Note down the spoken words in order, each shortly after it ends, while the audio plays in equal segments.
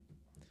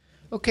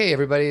Okay,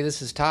 everybody,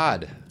 this is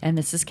Todd. And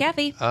this is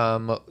Kathy.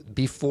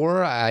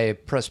 Before I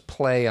press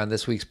play on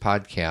this week's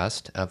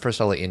podcast, first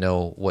I'll let you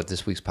know what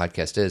this week's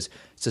podcast is.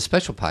 It's a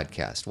special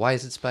podcast. Why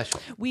is it special?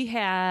 We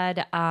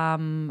had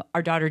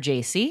our daughter,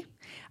 JC,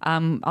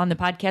 on the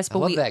podcast. But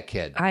I love that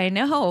kid. I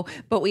know.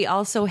 But we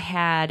also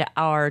had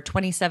our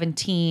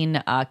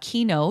 2017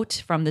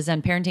 keynote from the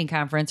Zen Parenting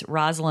Conference,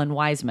 Rosalind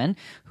Wiseman,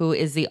 who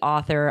is the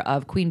author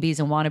of Queen Bees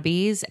and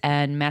Wannabes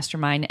and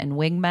Mastermind and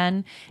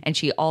Wingmen. And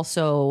she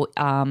also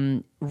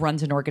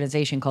runs an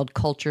organization called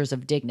Cultures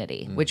of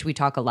Dignity, which we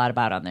talk a lot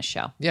about on this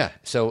show. Yeah,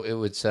 so it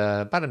was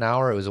about an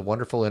hour. It was a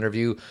wonderful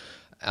interview.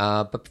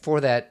 But before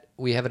that,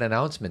 we have an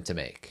announcement to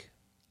make.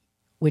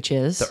 Which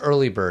is? The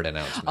early bird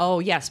announcement. Oh,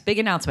 yes. Big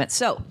announcement.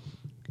 So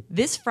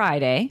this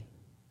Friday,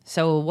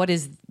 so what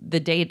is the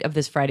date of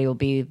this Friday will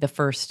be the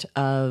 1st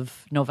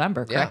of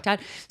November, correct, Todd?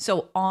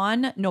 So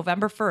on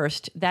November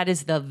 1st, that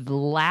is the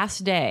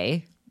last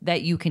day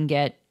that you can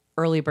get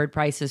early bird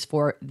prices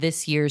for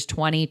this year's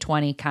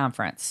 2020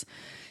 conference.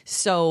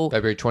 So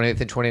February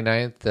 20th and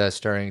 29th,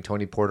 starring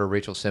Tony Porter,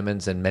 Rachel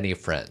Simmons, and many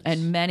friends.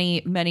 And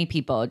many, many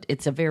people.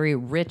 It's a very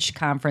rich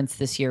conference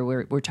this year.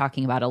 We're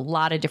talking about a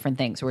lot of different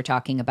things. We're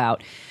talking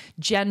about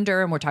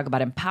gender, and we're talking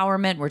about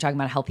empowerment. We're talking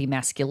about healthy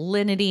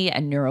masculinity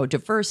and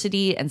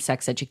neurodiversity and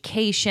sex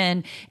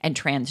education and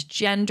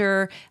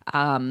transgender.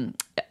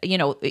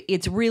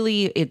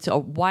 It's a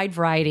wide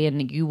variety,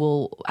 and you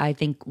will, I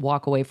think,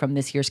 walk away from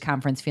this year's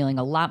conference feeling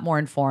a lot more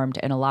informed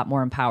and a lot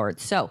more empowered.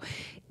 So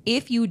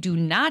if you do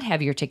not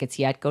have your tickets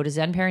yet, go to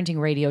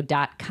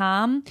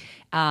zenparentingradio.com,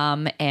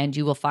 and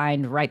you will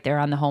find right there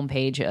on the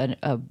homepage an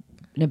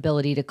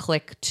ability to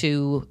click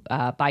to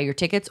buy your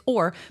tickets,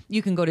 or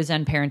you can go to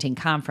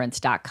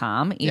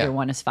zenparentingconference.com. Either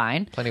one is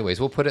fine. Plenty of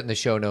ways. We'll put it in the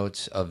show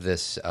notes of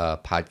this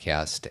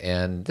podcast.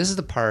 And this is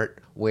the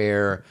part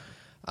where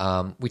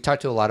we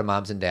talk to a lot of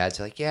moms and dads.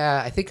 They're like,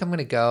 yeah, I think I'm going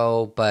to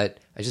go, but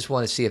I just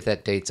want to see if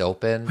that date's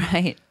open.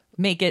 Right.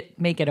 Make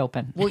it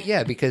open. Well,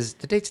 yeah, because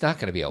the date's not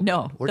going to be open.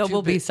 No, there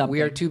will be something.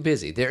 We are too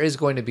busy. There is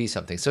going to be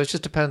something. So it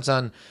just depends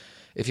on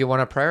if you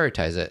want to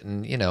prioritize it.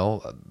 And,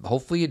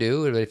 hopefully you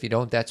do. But if you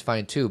don't, that's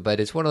fine too.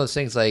 But it's one of those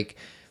things like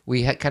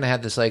we kind of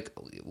have this like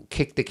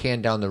kick the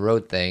can down the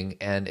road thing.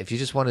 And if you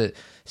just want to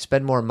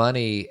spend more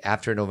money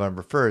after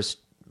November 1st,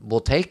 we'll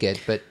take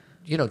it. But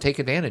take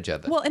advantage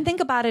of it. Well, and think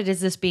about it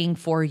as this being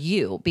for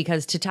you,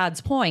 because to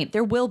Todd's point,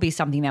 there will be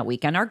something that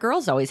weekend. Our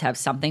girls always have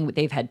something.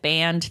 They've had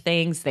band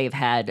things. They've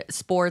had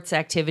sports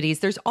activities.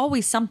 There's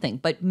always something.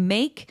 But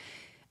make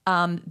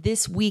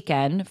this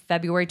weekend,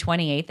 February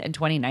 28th and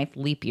 29th,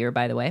 leap year,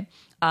 by the way,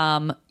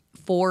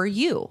 for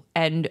you.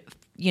 And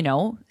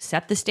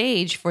set the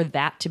stage for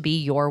that to be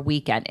your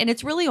weekend. And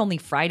it's really only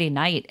Friday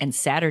night and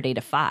Saturday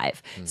to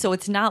 5. So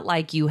it's not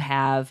like you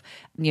have,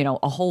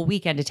 a whole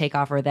weekend to take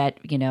off, or that,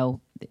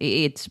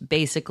 it's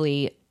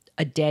basically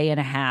a day and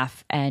a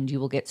half, and you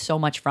will get so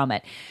much from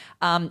it.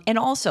 And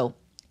also,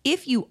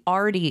 if you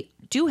already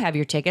do have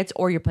your tickets,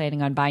 or you're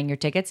planning on buying your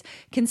tickets,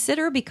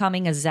 consider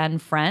becoming a Zen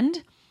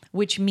friend,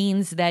 which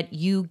means that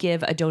you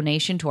give a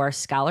donation to our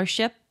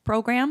scholarship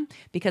program,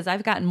 because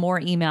I've gotten more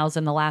emails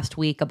in the last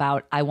week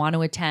about, I want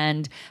to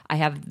attend. I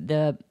have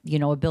the,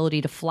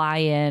 ability to fly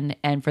in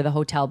and for the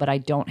hotel, but I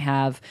don't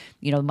have,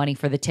 money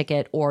for the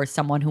ticket, or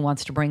someone who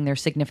wants to bring their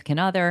significant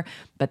other,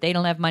 but they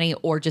don't have money,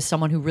 or just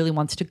someone who really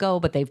wants to go,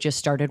 but they've just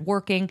started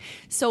working.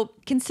 So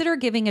consider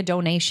giving a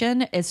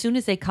donation. As soon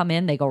as they come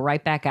in, they go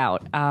right back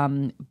out.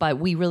 But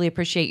we really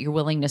appreciate your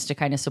willingness to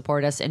kind of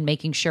support us and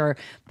making sure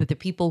that the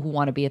people who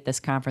want to be at this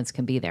conference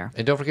can be there.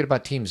 And don't forget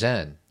about Team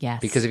Zen.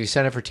 Yes. Because if you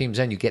sign up for Team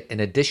Zen, you get an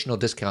additional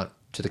discount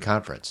to the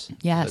conference.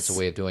 Yes. That's a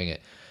way of doing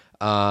it.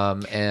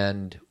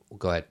 And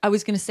go ahead. I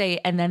was going to say,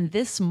 and then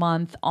this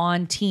month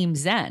on Team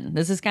Zen,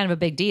 this is kind of a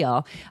big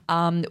deal.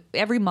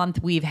 Every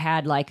month we've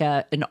had like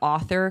an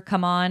author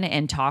come on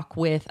and talk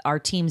with our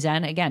Team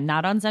Zen. Again,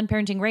 not on Zen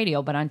Parenting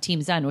Radio, but on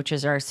Team Zen, which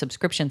is our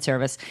subscription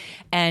service.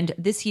 And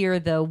this year,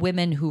 the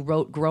women who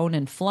wrote Grown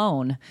and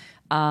Flown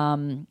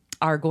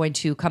are going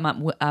to come up.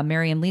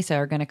 Mary and Lisa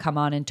are going to come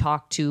on and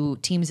talk to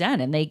Team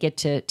Zen, and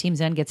Team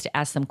Zen gets to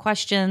ask them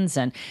questions,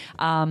 and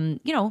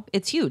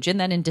it's huge. And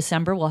then in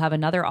December we'll have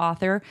another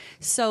author.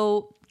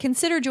 So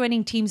consider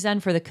joining Team Zen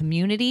for the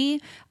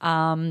community,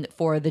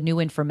 for the new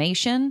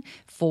information,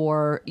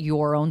 for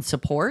your own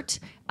support,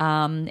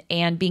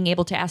 and being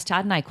able to ask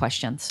Todd and I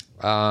questions.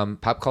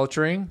 Pop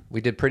culturing. We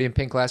did Pretty in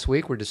Pink last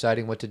week. We're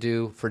deciding what to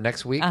do for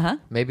next week.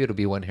 Maybe it'll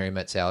be When Harry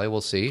Met Sally.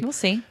 We'll see. We'll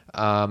see.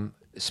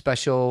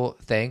 Special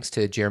thanks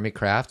to Jeremy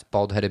Kraft,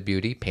 Bald Headed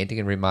Beauty, painting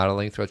and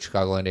remodeling throughout the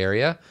Chicagoland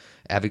area,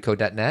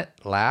 avidco.net.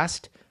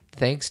 Last,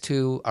 thanks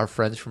to our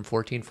friends from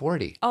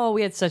 1440. Oh,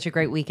 we had such a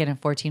great weekend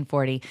at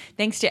 1440.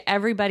 Thanks to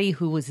everybody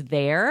who was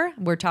there.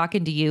 We're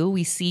talking to you.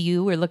 We see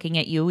you. We're looking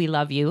at you. We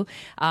love you.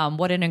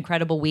 What an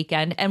incredible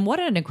weekend, and what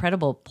an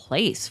incredible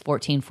place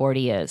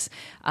 1440 is.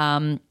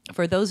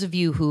 for those of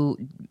you who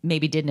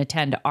maybe didn't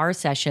attend our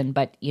session,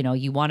 but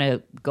you want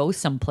to go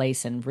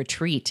someplace and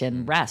retreat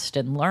and rest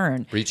and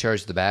learn,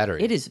 Recharge the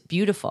battery. it is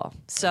beautiful.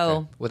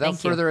 So Without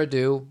thank you. further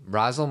ado,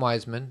 Rosalind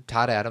Wiseman,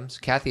 Todd Adams,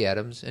 Kathy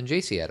Adams, and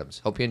JC Adams.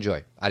 Hope you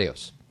enjoy.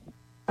 Adios.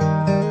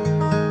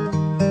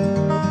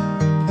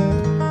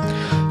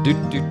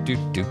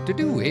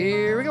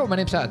 Here we go. My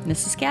name's Todd.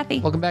 This is Kathy.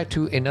 Welcome back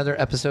to another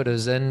episode of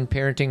Zen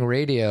Parenting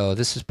Radio.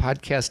 This is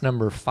podcast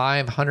number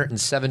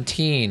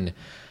 517.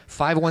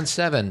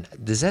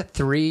 517. Is that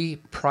 3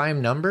 prime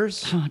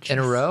numbers in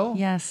a row?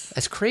 Yes.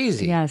 That's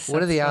crazy. Yes.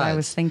 What are the that's odds? what I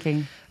was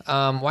thinking.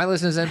 Why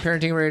listen to Zen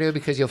Parenting Radio?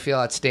 Because you'll feel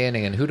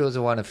outstanding. And who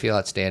doesn't want to feel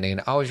outstanding?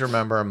 And always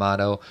remember our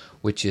motto,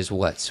 which is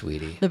what,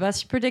 sweetie? The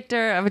best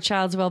predictor of a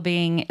child's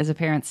well-being is a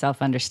parent's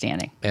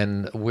self-understanding.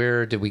 And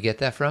where did we get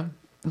that from?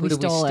 Who We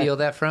did we stole steal it.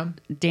 that from?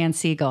 Dan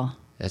Siegel.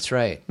 That's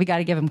right. We got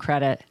to give him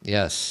credit.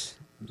 Yes.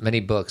 Many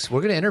books.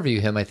 We're going to interview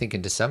him, I think,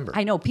 in December.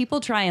 I know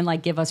people try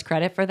and give us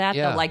credit for that.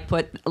 Yeah. They'll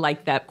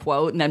put that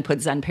quote and then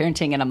put Zen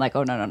Parenting, and I'm like,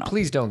 oh no.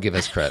 Please don't give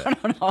us credit.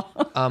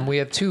 We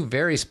have 2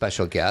 very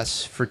special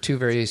guests for 2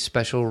 very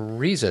special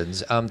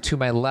reasons. To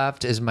my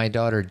left is my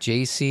daughter,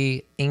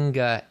 JC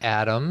Inga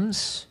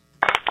Adams.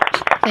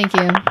 Thank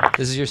you.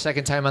 This is your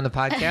second time on the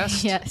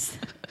podcast? Yes,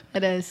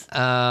 it is.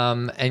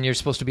 And you're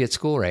supposed to be at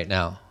school right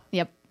now.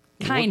 Yep.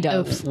 Kind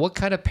of. Oops. What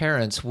kind of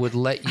parents would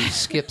let you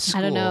skip school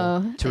I don't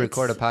know. to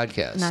record a It's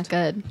podcast? Not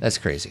good. That's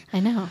crazy. I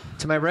know.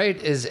 To my right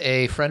is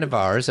a friend of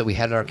ours that we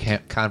had at our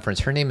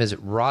conference. Her name is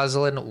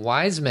Rosalind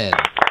Wiseman.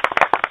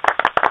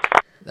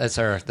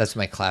 That's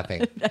my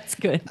clapping. That's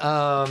good.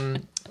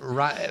 Don't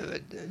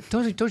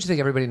you think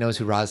everybody knows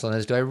who Rosalind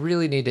is? Do I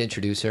really need to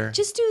introduce her?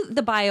 Just do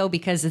the bio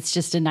because it's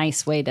just a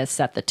nice way to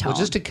set the tone. Well,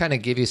 just to kind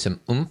of give you some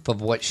oomph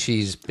of what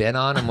she's been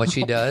on and what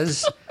she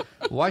does.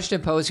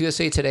 Washington Post,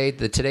 USA Today,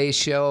 The Today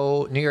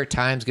Show, New York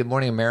Times, Good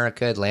Morning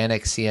America,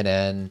 Atlantic,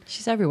 CNN.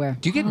 She's everywhere.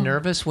 Do you get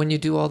nervous when you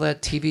do all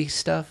that TV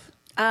stuff?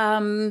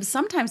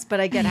 Sometimes,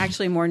 but I get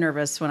actually more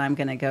nervous when I'm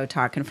going to go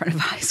talk in front of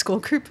a high school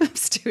group of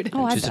students.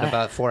 Oh, I Which is in bet.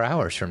 about 4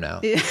 hours from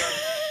now.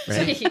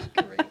 Right?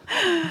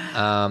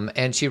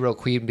 And she wrote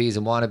Queen Bees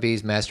and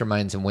Wannabes,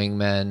 Masterminds and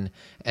Wingmen.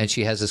 And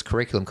she has this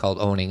curriculum called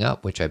Owning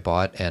Up, which I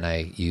bought and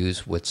I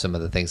use with some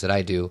of the things that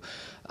I do.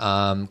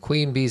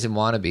 Queen Bees and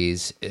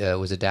Wannabes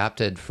was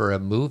adapted for a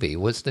movie.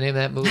 What's the name of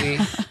that movie?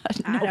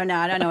 I don't know.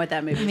 I don't know what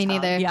that movie is Me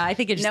called. neither. Yeah, I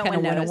think it just No kind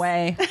of one went knows.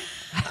 away.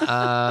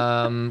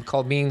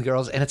 Called Mean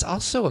Girls. And it's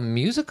also a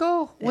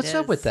musical? What's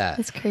up is. with that?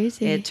 That's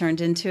crazy. It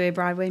turned into a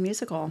Broadway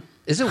musical.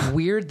 Is it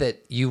weird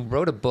that you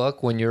wrote a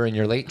book when you're in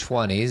your late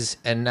 20s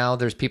and now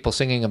there's people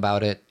singing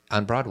about it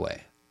on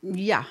Broadway?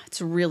 Yeah,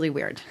 it's really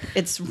weird.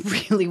 It's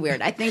really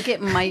weird. I think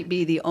it might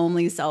be the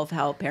only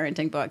self-help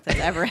parenting book that's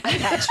ever had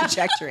that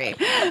trajectory.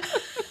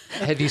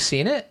 Have you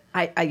seen it?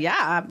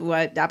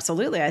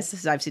 Absolutely. I've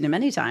seen it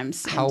many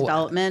times How- in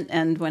development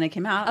and when it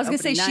came out. I was going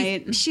to say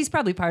opening she's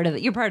probably part of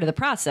it. You're part of the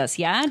process,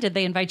 yeah? Did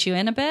they invite you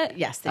in a bit?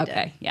 Yes, they did.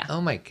 Okay, yeah.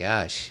 Oh my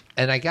gosh!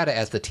 And I got to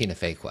ask the Tina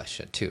Fey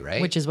question too,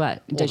 right? Which is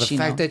what? Well, Does the she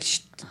fact know?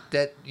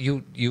 that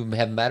you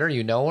have met her,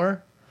 you know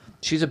her.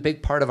 She's a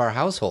big part of our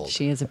household.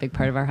 She is a big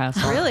part of our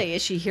house. Really?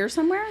 Is she here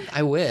somewhere?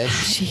 I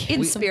wish.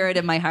 In spirit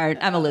in my heart.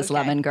 I'm a Liz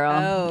Lemon girl.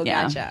 Oh,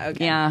 yeah. gotcha.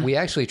 Okay. Yeah. We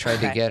actually tried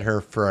to Okay. get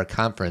her for a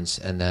conference,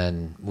 and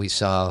then we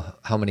saw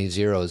how many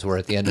zeros were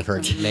at the end of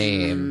her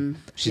name.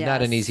 She's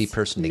not an Yes. easy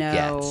person to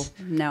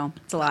No,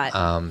 it's a lot.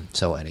 get.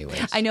 So,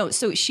 anyways, I know.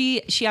 So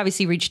she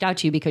obviously reached out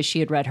to you because she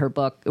had read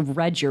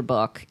your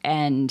book,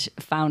 and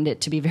found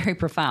it to be very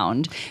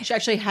profound. She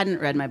actually hadn't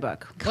read my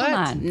book. Come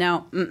on.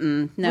 No,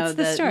 no. What's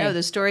the story? No,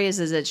 the story is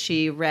that she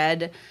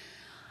read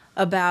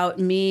about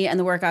me and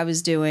the work I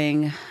was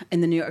doing in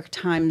the New York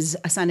Times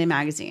Sunday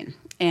magazine.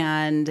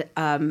 And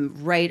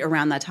right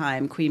around that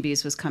time, Queen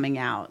Bees was coming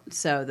out.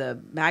 So the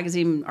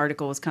magazine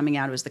article was coming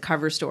out. It was the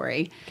cover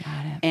story.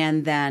 Got it.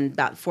 And then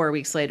about 4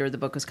 weeks later, the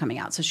book was coming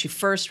out. So she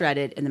first read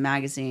it in the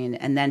magazine,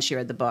 and then she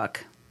read the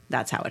book.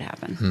 That's how it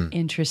happened.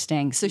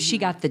 Interesting. So she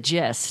got the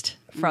gist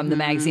from the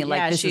magazine. Like,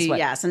 yeah, this is what.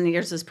 yes. And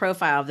here's this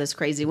profile of this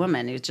crazy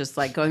woman who's just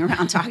like going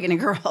around talking to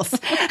girls.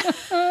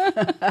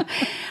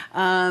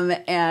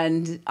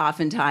 And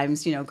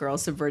oftentimes,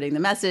 girls subverting the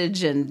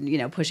message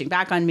and, pushing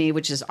back on me,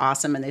 which is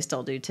awesome. And they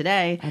still do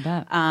today. I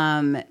bet.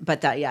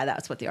 But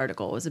that's what the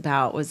article was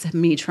about, was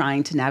me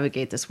trying to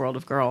navigate this world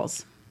of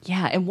girls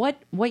Yeah. And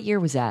what year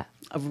was that?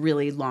 a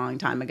really long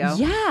time ago.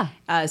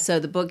 Yeah. So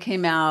the book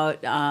came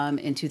out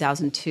in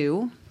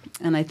 2002.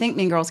 And I think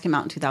Mean Girls came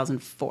out in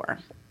 2004.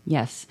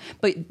 Yes.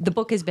 But the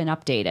book has been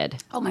updated.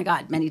 Oh my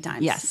God, many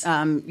times. Yes.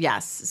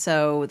 Yes.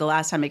 So the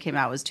last time it came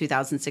out was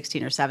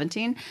 2016 or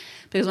 17.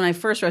 Because when I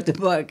first wrote the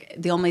book,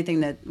 the only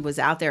thing that was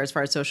out there as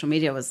far as social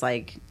media was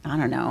like, I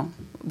don't know,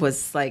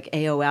 was like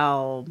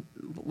AOL,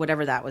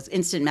 whatever that was,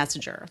 instant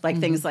messenger, like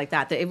things like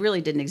that. That it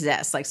really didn't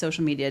exist. Like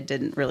social media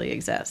didn't really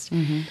exist.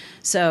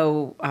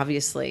 So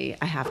obviously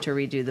I have to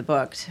redo the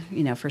book,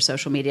 for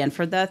social media and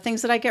for the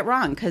things that I get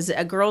wrong. Because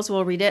girls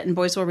will read it and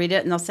boys will read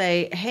it and they'll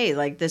say, hey,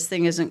 like this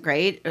thing isn't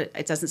great.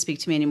 It doesn't speak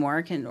to me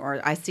anymore,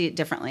 or I see it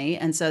differently.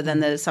 And so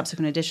then the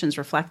subsequent editions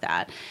reflect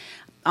that.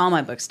 all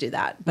my books do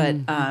that, but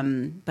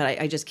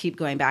I just keep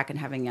going back and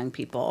having young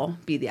people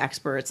be the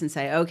experts and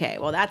say, okay,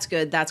 well, that's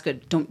good.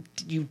 Don't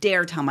you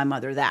dare tell my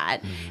mother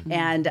that.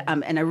 And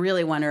I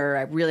really want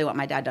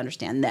my dad to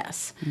understand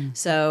this.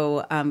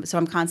 So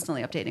I'm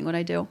constantly updating what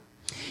I do.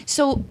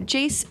 So,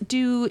 Jace,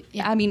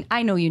 I mean,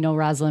 I know you know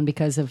Rosalind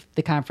because of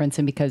the conference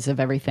and because of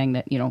everything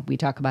that, we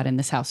talk about in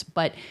this house,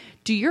 but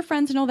do your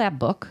friends know that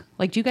book?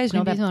 Like, do you guys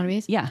know that?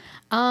 Wannabes? Yeah.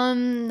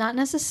 Not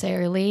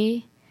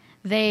necessarily.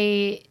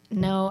 They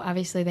know,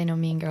 obviously they know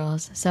Mean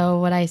Girls. So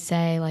what I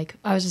say, like,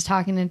 I was just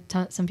talking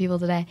to some people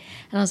today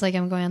and I was like,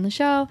 I'm going on the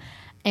show.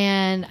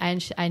 And I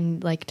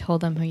like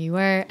told them who you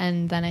were,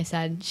 and then I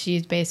said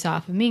she's based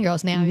off of Mean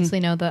Girls. And they obviously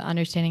know the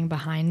understanding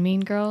behind Mean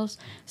Girls,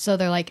 so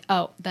they're like,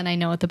 oh, then I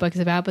know what the book is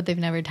about, but they've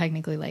never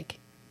technically like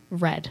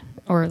read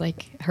or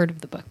like heard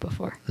of the book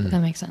before. If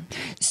that makes sense.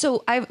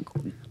 So I have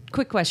a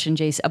quick question,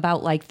 Jace,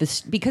 about like this,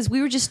 because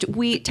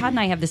Todd and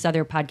I have this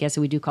other podcast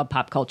that we do called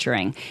Pop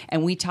Culturing,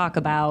 and we talk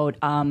about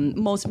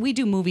we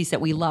do movies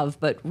that we love,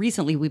 but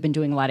recently we've been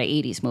doing a lot of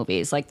 80s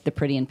movies, like The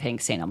Pretty in Pink,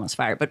 St. Elmo's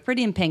Fire. But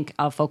Pretty in Pink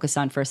I'll focus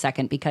on for a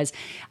second, because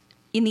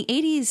in the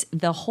 80s,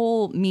 the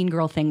whole Mean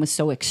Girl thing was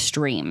so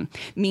extreme.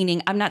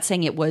 Meaning, I'm not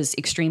saying it was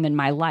extreme in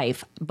my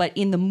life, but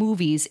in the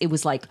movies, it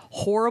was like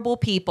horrible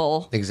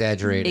people.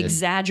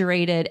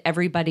 Exaggerated.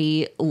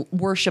 Everybody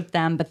worshipped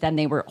them, but then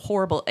they were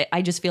horrible.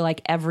 I just feel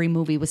like every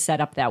movie was set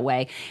up that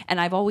way.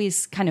 And I've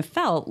always kind of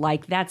felt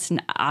like that's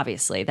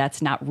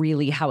not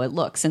really how it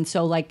looks. And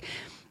so, like,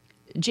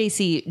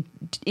 JC,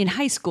 in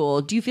high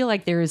school, do you feel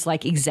like there's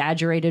like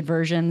exaggerated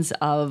versions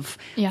of...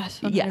 Yes,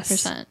 100%.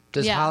 Yes.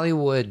 Does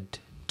Hollywood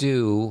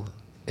do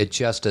a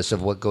justice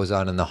of what goes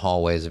on in the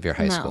hallways of your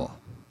high school?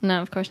 No,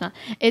 of course not.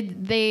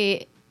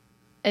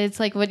 It's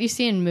like what you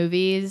see in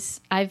movies.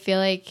 I feel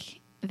like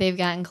they've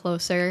gotten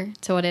closer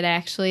to what it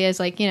actually is.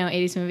 Like,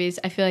 80s movies,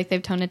 I feel like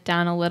they've toned it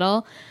down a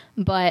little,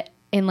 but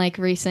in like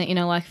recent,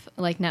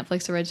 like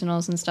Netflix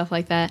originals and stuff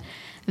like that,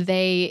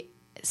 they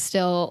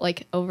still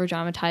like over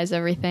dramatize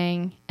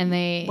everything. And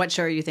they... What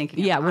show are you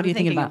thinking of? Yeah, what are you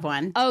thinking about? Of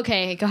one.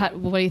 Okay, go ahead.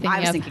 What are you thinking of?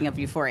 I was thinking of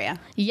Euphoria.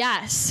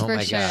 Yes, Oh for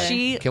my sure. God.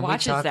 She Can we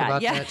watches talk that.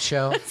 about Yeah. that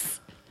show?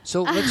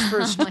 So let's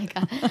first... Oh my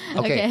God.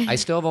 Okay, I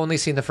still have only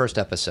seen the first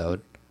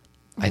episode.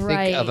 I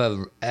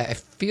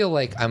feel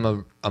like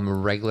I'm a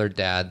regular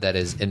dad that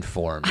is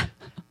informed,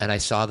 and I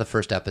saw the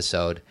first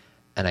episode,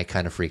 and I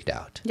kind of freaked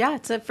out. Yeah,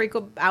 it's a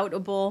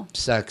freak-outable.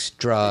 Sex,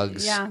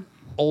 drugs,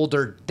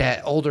 older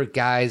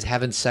guys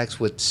having sex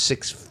with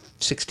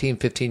 16,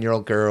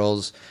 15-year-old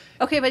girls.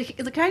 Okay, but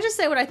can I just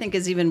say what I think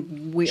is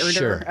even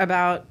weirder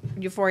about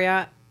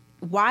Euphoria?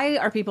 Why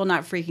are people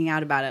not freaking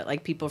out about it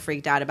like people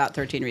freaked out about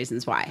 13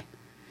 Reasons Why?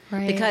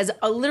 Right. Because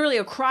literally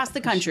across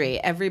the country,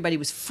 everybody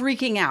was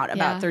freaking out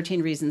about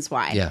 13 Reasons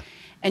Why. Yeah.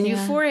 And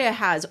Euphoria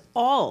has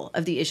all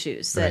of the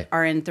issues that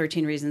are in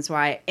 13 Reasons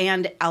Why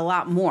and a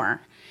lot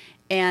more.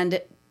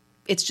 And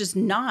it's just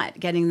not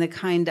getting the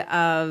kind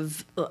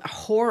of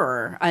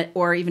horror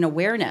or even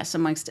awareness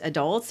amongst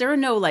adults. There are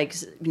no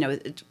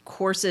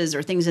courses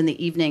or things in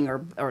the evening or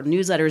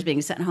newsletters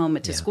being sent home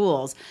to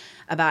schools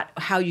about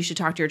how you should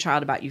talk to your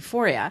child about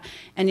Euphoria.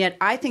 And yet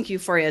I think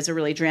Euphoria is a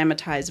really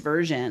dramatized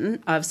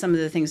version of some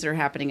of the things that are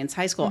happening in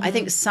high school. I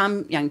think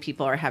some young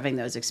people are having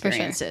those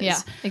experiences. Sure.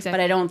 Yeah, exactly. But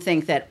I don't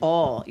think that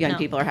all young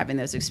people are having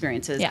those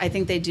experiences. Yeah. I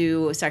think they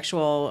do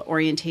sexual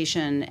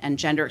orientation and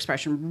gender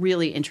expression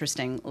really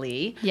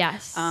interestingly.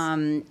 Yes.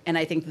 And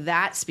I think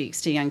that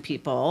speaks to young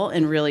people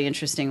in really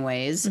interesting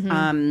ways.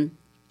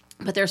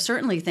 But there are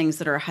certainly things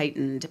that are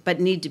heightened but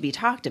need to be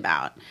talked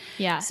about.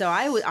 Yeah. So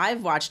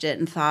I've watched it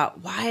and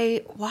thought,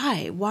 why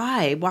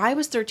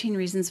was 13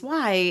 Reasons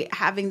Why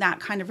having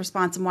that kind of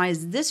response, and why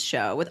is this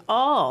show with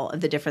all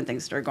of the different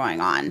things that are going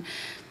on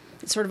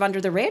sort of under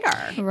the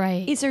radar?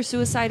 Right. Is there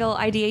suicidal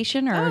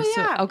ideation or? Oh,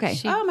 yeah. Okay.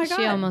 Oh, my God.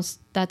 She almost,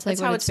 that's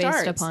That's what how it's it based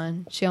starts.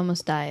 upon. She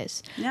almost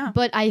dies. Yeah.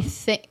 But I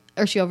think,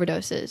 or she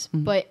overdoses.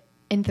 But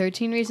in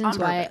 13 Reasons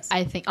On Why, purpose.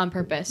 I think, on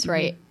purpose,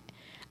 right?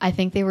 I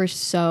think they were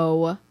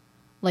so,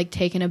 like,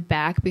 taken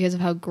aback because of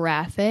how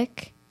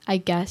graphic, I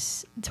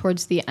guess,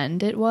 towards the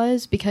end it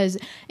was. Because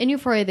in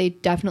Euphoria, they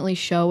definitely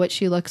show what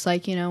she looks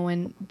like,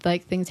 when,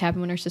 like, things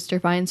happen when her sister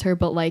finds her.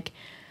 But, like,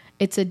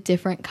 it's a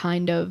different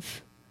kind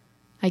of,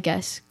 I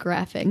guess,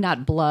 graphic.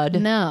 Not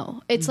blood.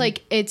 No, it's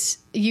like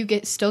you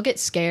still get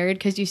scared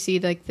because you see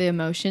like the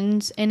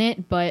emotions in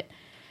it, but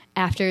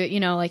after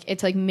like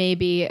it's like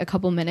maybe a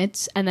couple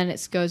minutes, and then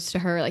it goes to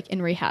her like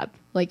in rehab,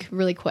 like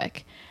really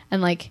quick,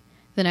 and like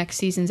the next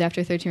seasons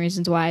after 13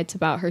 Reasons Why, it's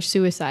about her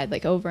suicide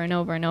like over and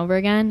over and over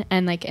again,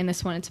 and like in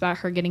this one, it's about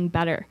her getting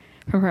better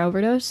from her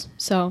overdose.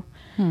 So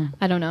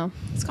I don't know.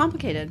 It's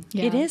complicated.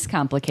 Yeah. It is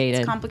complicated.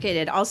 It's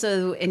complicated.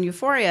 Also, in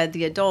Euphoria,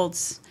 the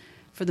adults,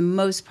 for the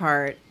most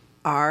part,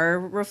 are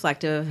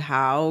reflective of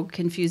how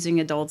confusing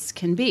adults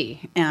can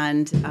be.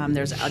 And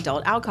there's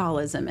adult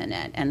alcoholism in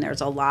it. And there's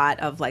a lot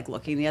of like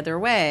looking the other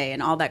way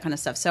and all that kind of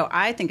stuff. So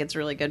I think it's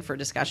really good for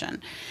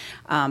discussion.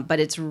 But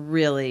it's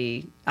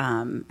really,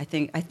 I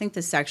think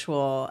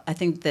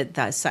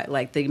that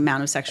like the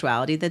amount of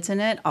sexuality that's in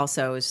it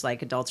also is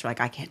like adults are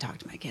like, I can't talk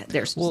to my kid.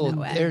 There's just no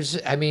way.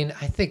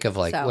 I think of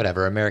like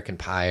whatever, American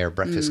Pie or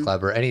Breakfast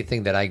Club or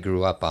anything that I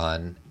grew up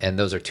on. And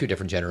those are two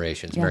different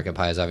generations. Yeah. American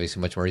Pie is obviously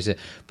much more recent.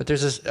 But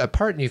there's a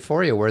part in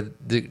Euphoria where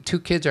the two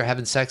kids are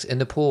having sex in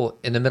the pool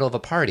in the middle of a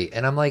party.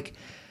 And I'm like,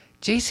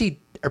 JC,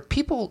 are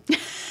people,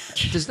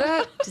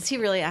 does he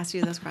really ask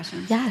you those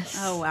questions? Yes.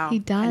 Oh, wow. He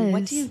does. And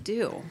what do you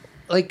do?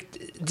 like,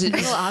 It's a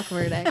little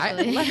awkward,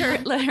 actually. Let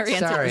her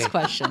answer Sorry. this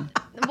question.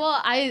 Well,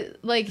 I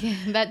like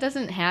that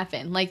doesn't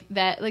happen. Like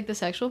that, like the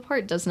sexual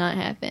part does not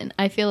happen.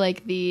 I feel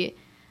like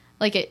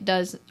it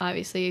does.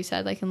 Obviously, you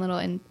said like in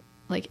little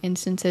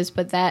instances,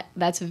 but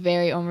that's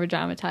very over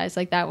dramatized.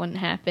 Like that wouldn't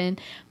happen.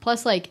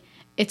 Plus, like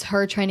it's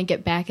her trying to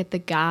get back at the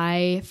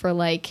guy for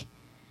like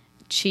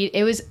cheat.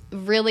 It was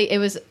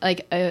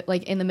like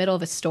in the middle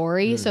of a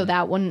story, so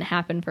that wouldn't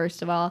happen.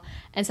 First of all,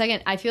 and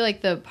second, I feel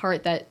like the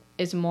part that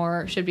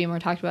should be more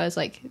talked about is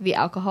like the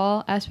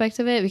alcohol aspect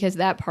of it, because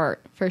that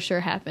part for sure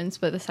happens,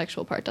 but the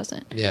sexual part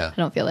doesn't. Yeah. I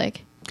don't feel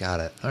like.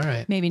 Got it. All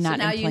right. Maybe not.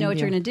 So now you know what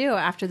you're going to do.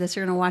 After this,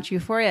 you're going to watch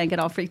Euphoria and get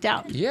all freaked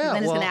out. Yeah, And then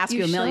it's well- going to ask you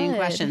You a million should.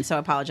 questions, so I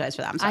apologize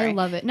for that. I'm sorry. I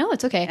love it. No,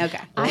 it's okay.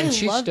 Okay. I And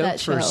she's love that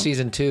stoked for show.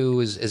 season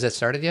 2. Is that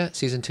started yet?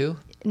 Season 2?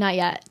 Not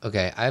yet.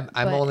 Okay, I'm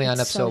But only on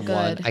it's so episode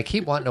 1. good. I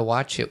keep wanting to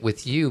watch it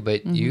with you,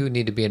 but you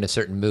need to be in a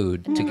certain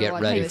mood to get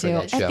watched ready it for too.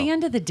 that show. At the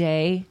end of the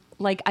day,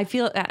 like I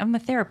feel I'm a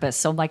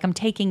therapist, so like I'm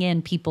taking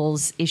in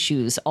people's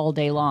issues all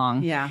day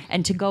long. Yeah.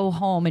 And to go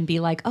home and be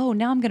like, oh,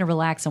 now I'm going to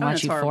relax and Oh,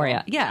 watch it's horrible.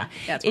 Euphoria. Yeah.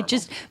 Yeah, it's It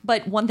just.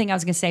 But one thing I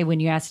was going to say when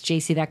you asked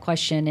JC that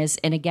question is,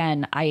 and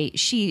again,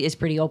 she is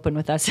pretty open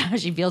with us how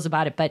she feels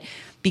about it, but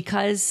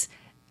because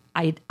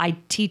I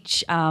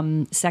teach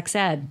sex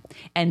ed,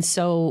 and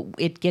so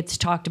it gets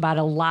talked about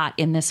a lot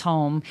in this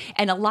home.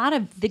 And a lot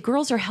of the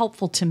girls are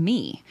helpful to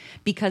me,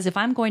 because if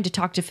I'm going to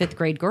talk to 5th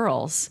grade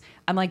girls,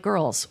 I'm like,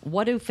 girls,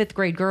 what do 5th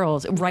grade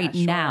girls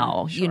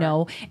now, you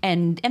know,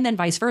 and then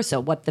vice versa.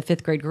 What the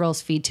 5th grade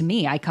girls feed to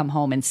me, I come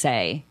home and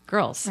say,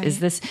 girls, is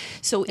this,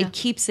 so it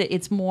keeps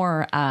it's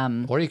more,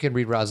 Or you can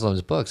read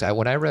Rosalind's books.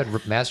 When I read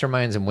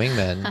Masterminds and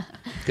Wingmen,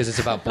 because it's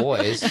about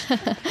boys,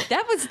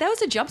 that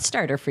was a jump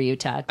starter for you,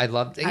 Todd. I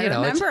loved, I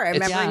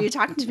remember you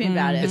talking to me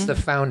about it. It's the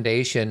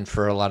foundation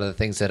for a lot of the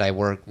things that I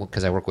work,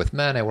 because I work with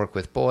men, I work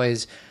with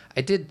boys.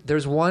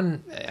 There's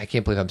one, I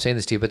can't believe I'm saying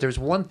this to you, but there's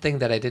one thing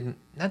that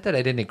not that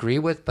I didn't agree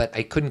with, but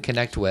I couldn't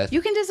connect with.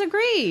 You can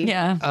disagree.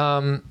 Yeah.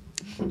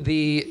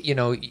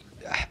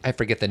 I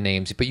forget the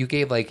names, but you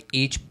gave like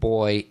each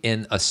boy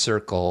in a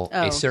circle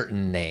a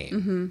certain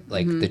name,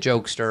 like the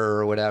jokester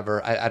or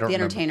whatever. I don't remember.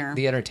 entertainer.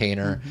 The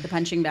entertainer. The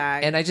punching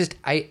bag.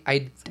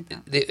 And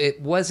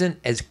it wasn't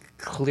as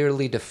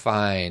clearly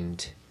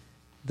defined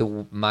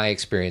my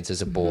experience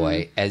as a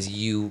boy as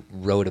you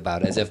wrote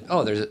about, as if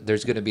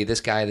there's going to be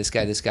this guy,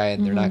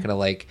 and they're not going to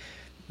like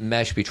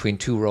mesh between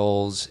two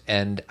roles,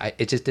 and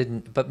it just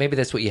didn't. But maybe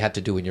that's what you have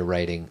to do when you're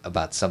writing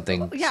about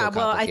something. Yeah, so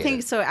well, I complicated.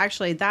 think so.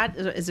 Actually,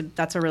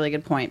 that's a really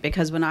good point,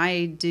 because when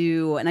I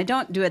do, and I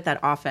don't do it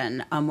that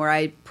often, where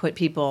I put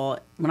people,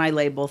 when I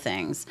label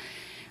things,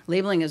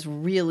 labeling is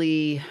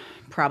really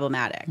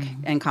problematic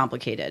and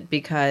complicated,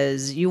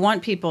 because you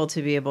want people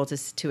to be able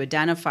to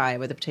identify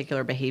with a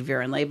particular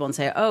behavior and label and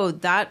say, oh,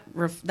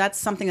 that's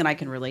something that I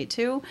can relate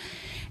to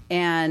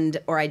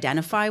or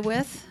identify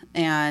with,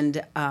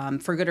 and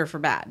for good or for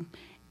bad.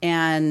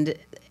 And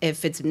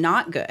if it's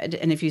not good,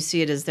 and if you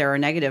see it as there are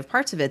negative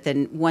parts of it,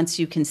 then once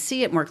you can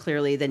see it more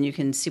clearly, then you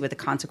can see what the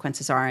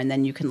consequences are, and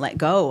then you can let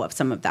go of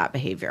some of that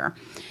behavior.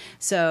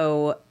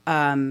 So,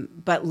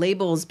 but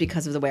labels,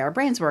 because of the way our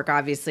brains work,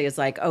 obviously is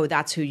like, oh,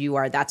 that's who you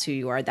are, that's who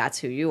you are, that's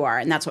who you are.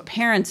 And that's what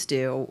parents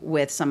do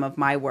with some of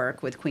my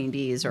work with Queen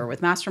Bees or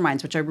with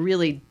Masterminds, which I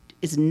really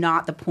is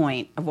not the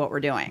point of what we're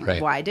doing,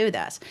 Right. why I do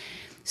this.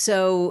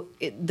 So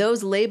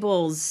those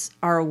labels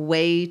are a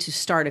way to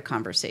start a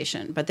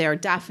conversation, but they are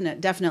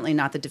definitely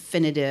not the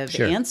definitive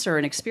Sure. answer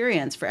and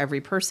experience for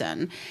every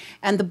person.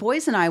 And the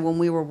boys and I, when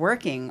we were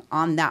working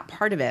on that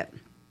part of it,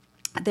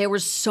 there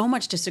was so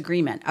much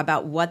disagreement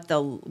about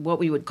what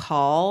we would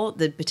call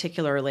the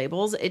particular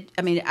labels.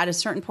 At a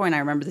certain point, I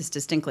remember this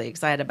distinctly,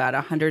 because I had about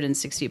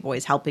 160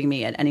 boys helping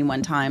me at any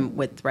one time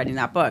with writing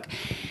that book.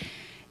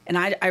 And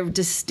I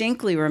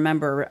distinctly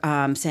remember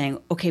saying,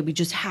 okay, we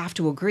just have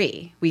to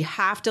agree. We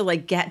have to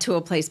get to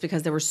a place,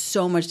 because there was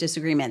so much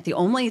disagreement. The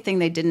only thing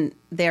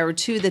there were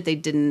two that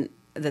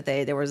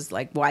there was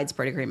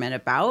widespread agreement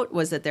about,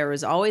 was that there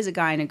was always a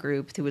guy in a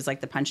group who was like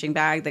the punching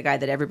bag, the guy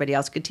that everybody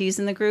else could tease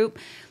in the group,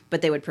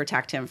 but they would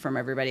protect him from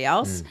everybody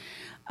else.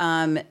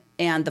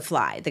 And the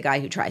fly, the guy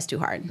who tries too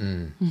hard.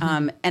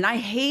 And I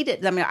hate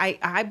it.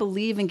 I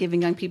believe in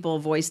giving young people a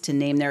voice to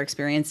name their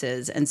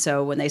experiences. And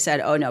so when they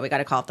said, oh, no, we got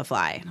to call it the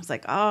fly, and I was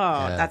like,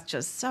 oh, that's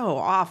just so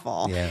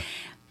awful. Yeah.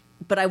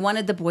 but I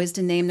wanted the boys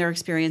to name their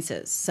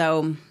experiences.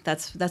 So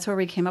that's where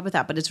we came up with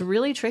that. But it's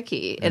really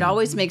tricky. It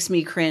always makes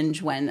me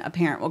cringe when a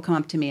parent will come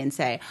up to me and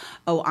say,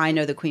 "Oh, I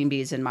know the queen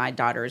bees in my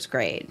daughter's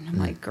grade." I'm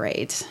like,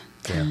 "Great.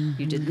 Yeah.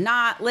 You did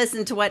not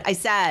listen to what I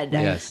said."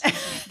 Yes.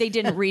 They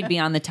didn't read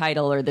beyond the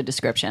title or the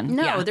description.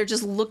 No, Yeah. they're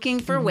just looking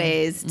for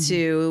ways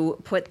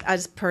to put a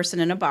person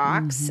in a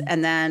box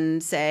and then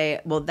say,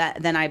 well,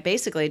 then I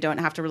basically don't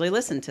have to really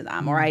listen to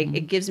them, or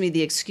it gives me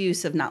the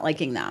excuse of not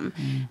liking them.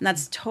 And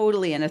that's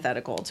totally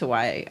antithetical to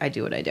why I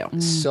do what I do.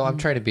 So I'm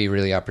trying to be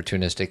really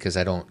opportunistic because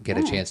I don't get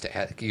a chance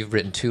to. You've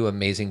written 2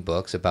 amazing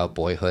books about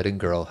boyhood and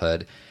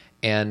girlhood,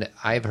 and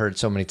I've heard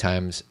so many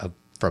times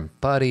from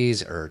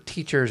buddies or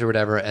teachers or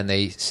whatever, and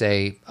they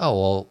say,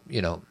 "Oh,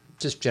 well,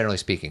 just generally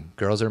speaking,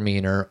 girls are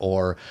meaner,"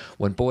 or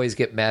when boys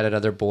get mad at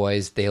other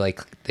boys, they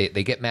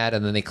get mad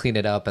and then they clean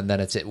it up, and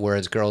then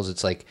whereas girls,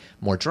 it's like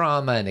more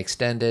drama and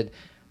extended.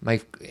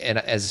 And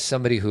as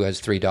somebody who has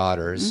 3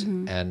 daughters,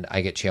 and I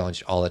get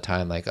challenged all the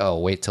time, like, "Oh,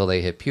 wait till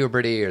they hit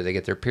puberty or they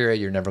get their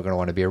period. You're never going to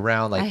want to be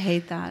around." Like, I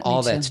hate that.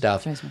 all Me that too.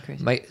 stuff. Drives me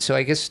crazy. So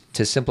I guess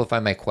to simplify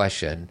my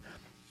question,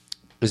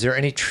 is there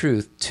any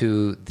truth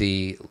to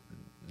the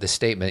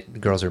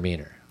statement "girls are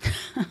meaner"?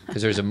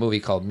 Because there's a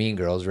movie called Mean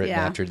Girls written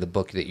Yeah. after the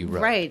book that you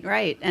wrote.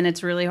 Right. And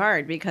it's really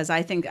hard because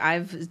I think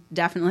I've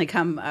definitely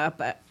come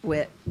up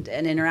with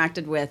and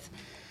interacted with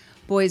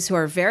boys who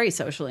are very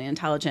socially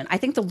intelligent. I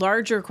think the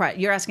larger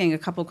you're asking a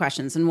couple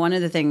questions, and one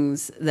of the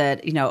things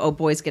that,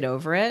 boys get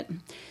over it.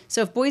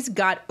 So if boys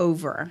got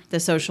over the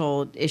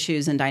social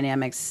issues and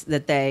dynamics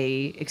that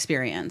they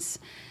experience,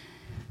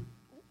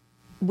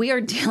 we are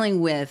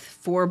dealing with,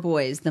 for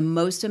boys, the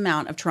most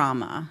amount of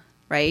trauma,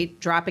 right?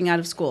 Dropping out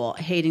of school,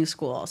 hating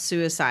school,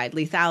 suicide,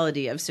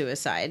 lethality of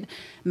suicide,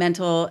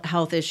 mental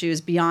health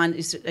issues beyond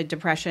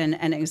depression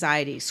and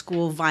anxiety,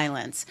 school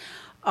violence.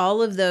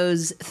 All of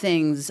those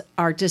things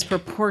are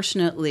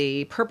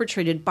disproportionately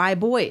perpetrated by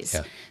boys.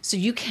 Yeah. So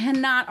you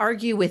cannot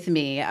argue with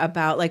me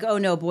about like, "Oh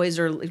no, boys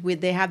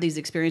they have these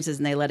experiences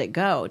and they let it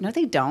go." No,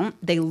 they don't.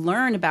 They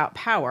learn about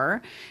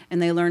power,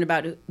 and they learn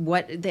about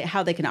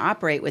how they can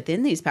operate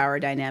within these power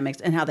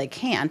dynamics and how they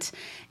can't,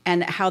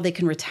 and how they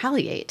can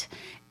retaliate.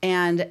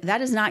 And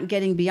that is not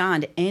getting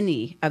beyond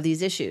any of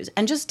these issues.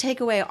 And just take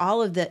away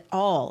all of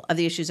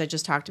the issues I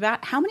just talked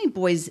about. How many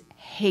boys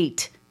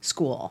hate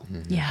school?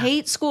 Yeah.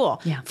 Hate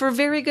school for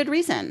very good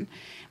reason.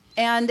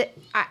 And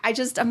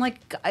I'm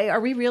like, are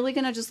we really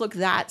going to just look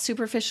that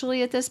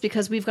superficially at this?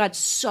 Because we've got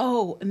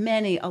so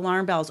many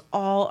alarm bells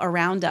all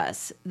around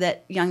us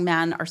that young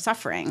men are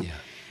suffering. Yeah.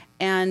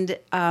 And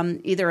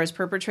either as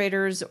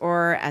perpetrators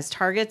or as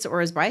targets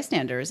or as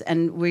bystanders.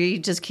 And we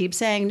just keep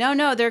saying,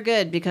 no, they're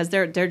good because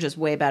they're just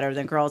way better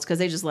than girls because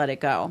they just let it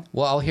go.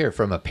 Well, I'll hear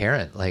from a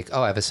parent like,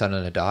 "Oh, I have a son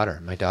and a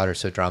daughter. My daughter's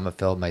so drama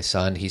filled. My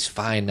son, he's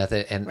fine,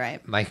 nothing." And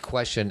Right. my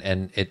question,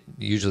 and it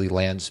usually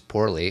lands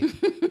poorly,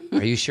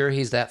 "Are you sure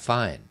he's that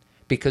fine?"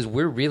 Because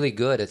we're really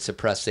good at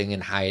suppressing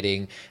and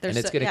hiding, and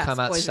it's going to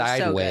come out boys are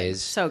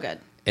sideways. So good.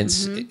 And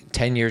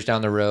 10 years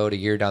down the road, a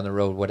year down the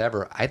road,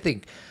 whatever. I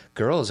think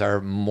girls are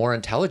more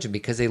intelligent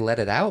because they let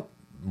it out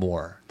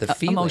more. The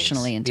feelings,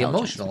 emotionally intelligent. the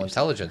emotional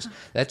intelligence.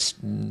 That's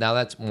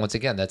once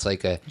again, that's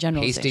like a hasty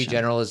Generalization.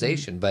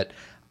 generalization, but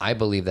I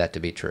believe that to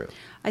be true.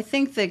 I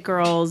think that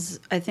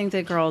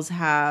girls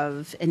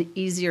have an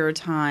easier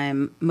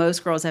time.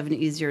 Most girls have an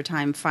easier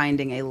time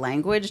finding a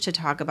language to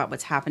talk about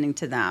what's happening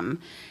to them,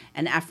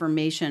 and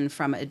affirmation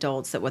from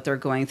adults that what they're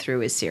going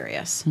through is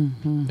serious.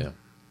 Yeah.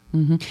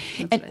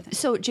 And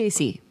so,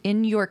 JC,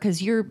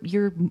 because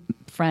your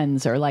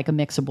friends are like a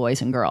mix of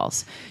boys and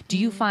girls. Do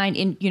you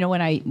find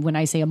when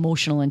I say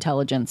emotional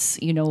intelligence,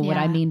 what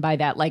I Yeah. mean by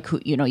that? Like,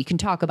 you can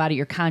talk about it.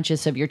 You're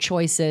conscious of your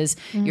choices.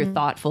 You're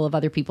thoughtful of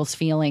other people's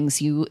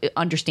feelings. You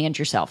understand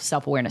yourself,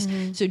 self-awareness.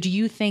 So, do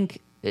you think,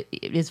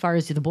 as far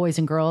as the boys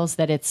and girls,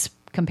 that it's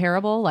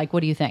comparable? Like, what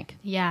do you think?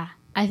 Yeah.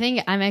 I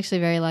think I'm actually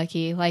very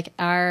lucky. Like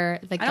I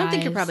don't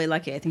think you're probably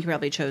lucky. I think you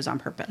probably chose on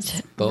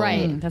purpose. Boom.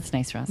 Right. That's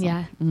nice, Russell.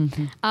 Yeah.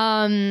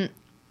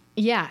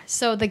 Yeah.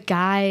 So the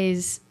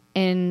guys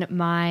in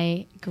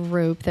my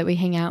group that we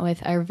hang out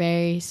with are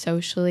very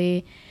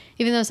socially,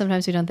 even though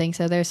sometimes we don't think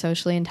so, they're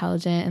socially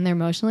intelligent and they're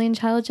emotionally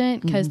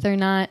intelligent because they're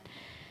not,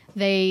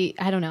 I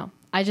don't know.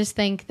 I just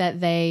think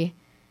that they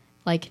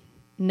like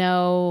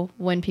know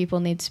when people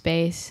need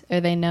space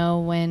or they know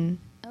when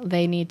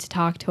they need to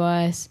talk to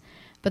us.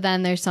 But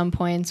then there's some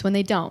points when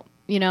they don't,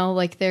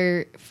 like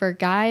for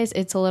guys,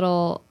 it's a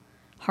little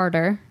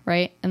harder,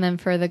 right? And then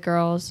for the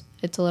girls,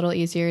 it's a little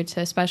easier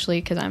to,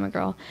 especially because I'm a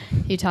girl,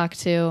 you talk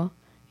to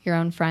your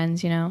own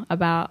friends,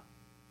 about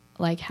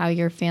like how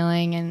you're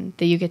feeling and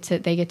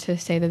that they get to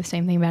say the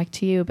same thing back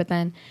to you. But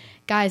then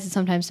guys, it's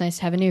sometimes nice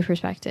to have a new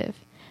perspective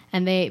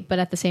but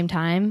at the same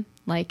time,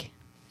 like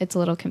it's a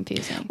little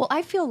confusing. Well,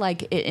 I feel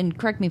like, and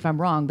correct me if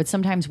I'm wrong, but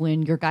sometimes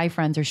when your guy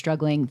friends are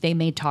struggling, they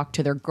may talk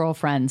to their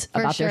girlfriends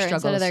about their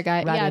struggles instead of their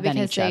guy, rather than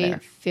because each they other.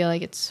 feel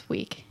like it's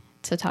weak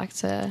to talk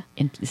to.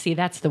 And see,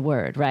 that's the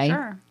word,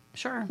 right?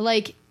 Sure.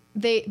 Like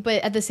but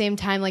at the same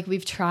time, like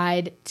we've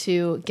tried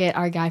to get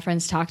our guy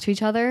friends to talk to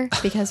each other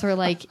because we're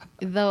like,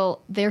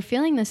 they're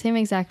feeling the same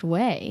exact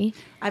way.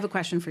 I have a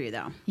question for you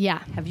though. Yeah.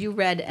 Have you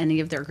read any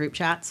of their group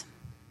chats?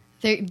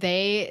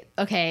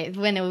 Okay,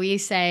 when we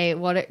say,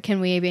 can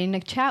we be in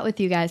a chat with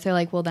you guys? They're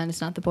like, well, then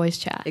it's not the boys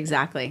chat.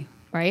 Exactly.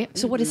 Right?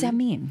 So what does that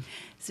mean?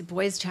 So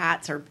boys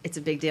chats it's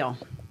a big deal.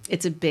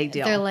 It's a big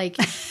deal. They're like,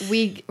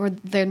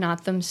 they're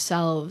not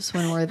themselves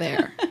when we're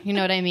there. You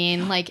know what I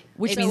mean? Like,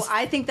 Which so means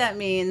I think that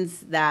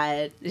means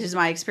that, this is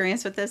my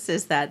experience with this,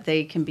 is that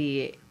they can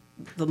be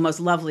the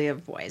most lovely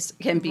of boys,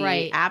 can be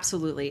Right.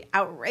 absolutely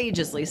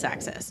outrageously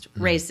sexist,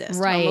 racist,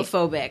 Right.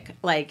 homophobic,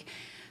 like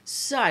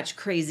such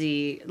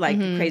crazy,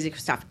 crazy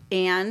stuff.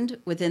 And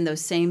within those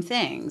same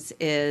things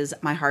is,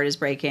 my heart is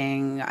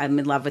breaking, I'm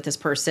in love with this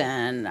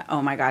person,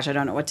 oh my gosh, I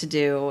don't know what to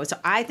do. So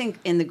I think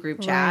in the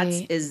group chats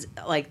Right. is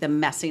like the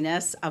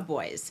messiness of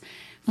boys,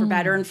 for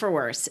better and for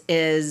worse,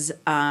 is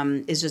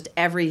just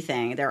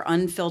everything. They're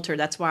unfiltered.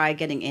 That's why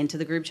getting into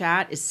the group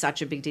chat is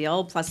such a big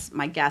deal. Plus,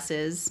 my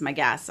guess,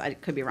 I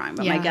could be wrong,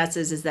 but my Yeah. guess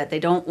is that they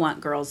don't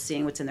want girls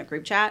seeing what's in the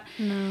group chat,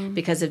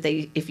 because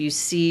if you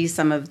see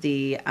some of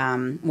the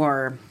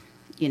more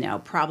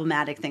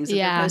problematic things that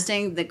Yeah. they're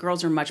posting, the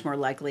girls are much more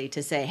likely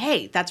to say,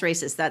 hey, that's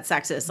racist, that's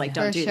sexist, like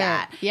don't For do sure.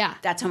 that. Yeah.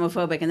 That's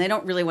homophobic. And they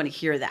don't really want to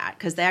hear that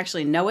because they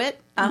actually know it,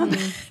 but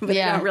they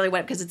Yeah. don't really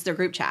want it because it's their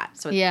group chat.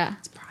 So Yeah.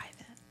 it's private.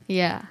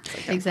 yeah,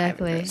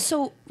 exactly.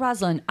 so,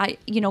 Rosalind, I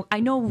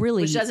know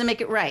really Which doesn't make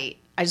it right.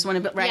 I just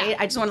want to, right? Yeah.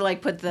 I just want to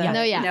like put the,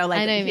 No, yeah.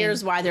 like I know what you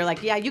here's mean. why they're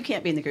like, yeah, you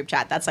can't be in the group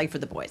chat. That's like for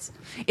the boys.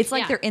 it's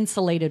like Yeah. their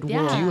insulated Yeah.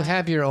 world. Do you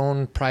have your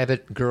own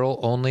private girl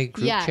only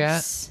group chat?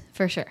 Yes,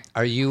 for sure.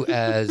 Are you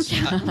as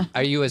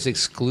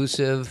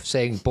exclusive,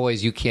 saying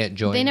boys you can't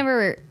join? They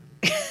never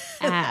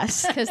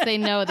ask because they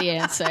know the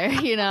answer.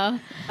 You know,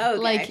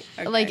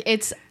 Okay, like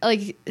it's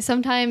like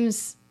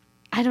sometimes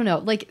I don't know.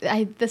 Like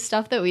the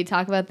stuff that we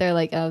talk about, they're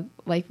like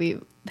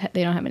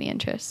they don't have any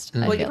interest. I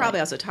Well, you feel probably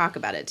like. also talk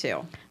about it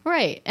too.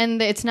 Right, and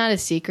it's not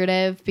as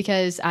secretive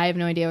because I have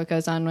no idea what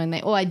goes on when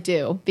they. Well, I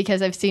do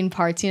because I've seen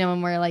parts,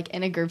 when we're like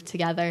in a group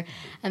together,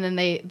 and then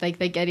they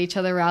get each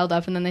other riled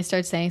up, and then they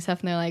start saying stuff,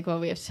 and they're like, "Well,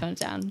 we have to tone it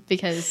down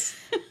because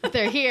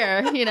they're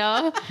here,"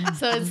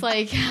 So it's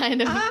like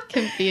kind of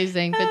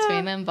confusing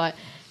between them. But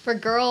for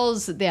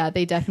girls, yeah,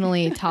 they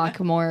definitely talk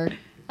more.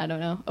 I don't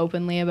know,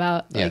 openly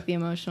about Yeah. like the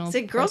emotional.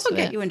 See, girls parts will of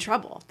get it. you in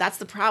trouble. That's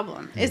the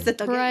problem. Is that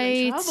they'll get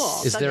you in Right.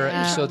 trouble. Is They'll there get you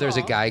in so there's a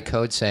trouble. guy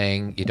code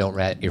saying you don't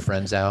rat your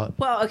friends out?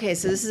 Well, okay,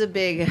 so this is a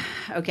big.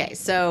 Okay,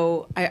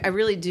 so I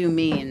really do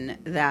mean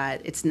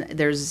that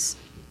there's.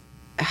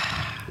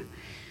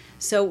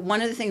 So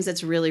one of the things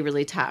that's really,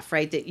 really tough,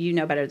 right, that you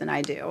know better than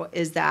I do,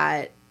 is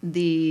that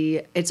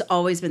it's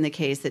always been the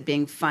case that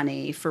being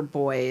funny for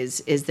boys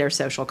is their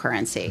social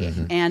currency,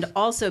 and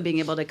also being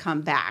able to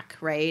come back,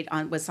 right,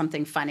 with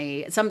something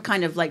funny, some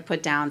kind of like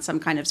put down, some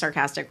kind of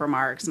sarcastic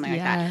remark, something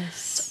like that.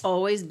 Yes. It's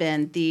always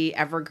been the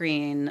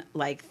evergreen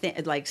like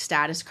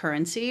status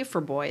currency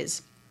for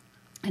boys.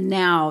 And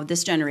now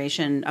this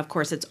generation, of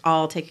course, it's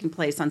all taking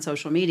place on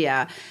social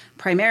media,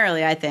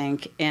 primarily, I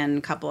think,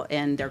 in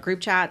their group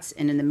chats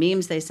and in the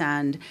memes they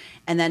send,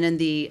 and then in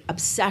the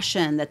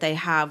obsession that they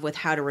have with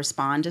how to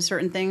respond to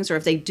certain things, or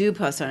if they do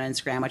post on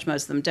Instagram, which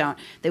most of them don't,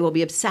 they will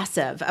be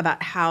obsessive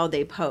about how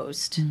they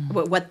post,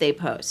 what they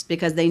post,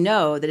 because they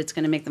know that it's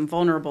going to make them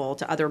vulnerable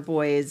to other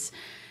boys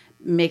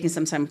making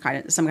some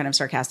kind of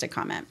sarcastic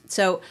comment.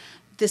 So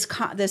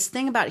this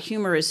thing about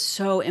humor is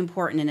so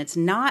important, and it's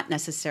not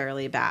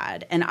necessarily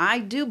bad. And I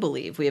do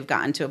believe we have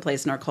gotten to a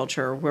place in our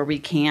culture where we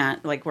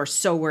can't, like, we're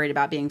so worried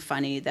about being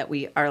funny that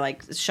we are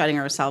like shutting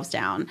ourselves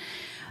down.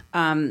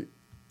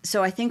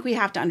 So I think we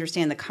have to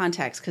understand the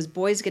context, because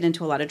boys get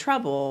into a lot of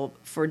trouble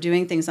for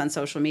doing things on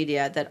social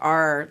media that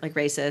are like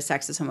racist,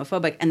 sexist,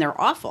 homophobic, and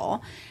they're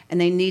awful, and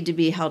they need to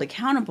be held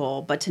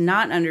accountable. But to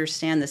not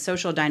understand the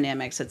social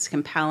dynamics that's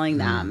compelling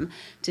them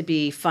to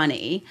be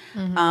funny,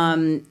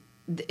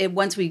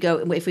 if we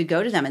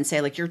go to them and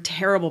say, like, you're a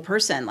terrible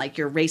person, like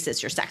you're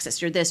racist, you're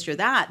sexist, you're this, you're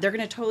that, they're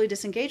going to totally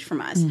disengage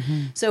from us.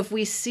 So if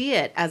we see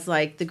it as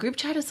like the group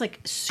chat is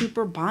like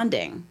super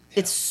bonding,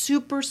 it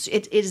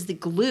is the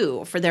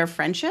glue for their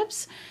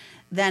friendships,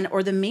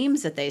 or the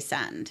memes that they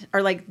send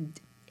are like,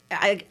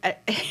 I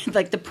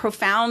like the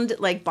profound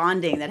like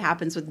bonding that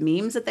happens with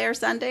memes that they are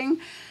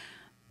sending.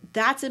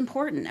 That's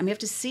important, and we have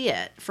to see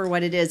it for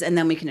what it is, and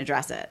then we can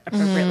address it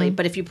appropriately.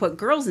 But if you put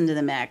girls into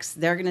the mix,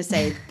 they're going to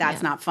say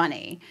that's not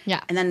funny,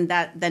 and then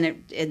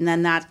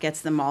that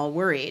gets them all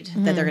worried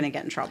that they're going to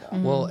get in trouble.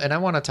 Well, and I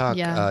want to talk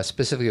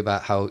specifically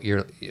about how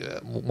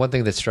one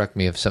thing that struck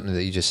me of something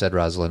that you just said,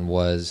 Rosalind,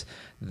 was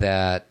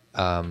that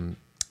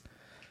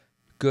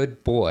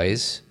good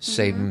boys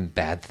say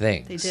bad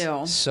things. They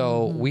do.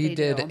 So we They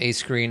did do. a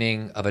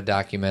screening of a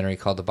documentary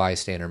called The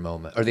Bystander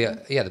Moment, or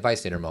the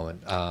Bystander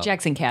Moment.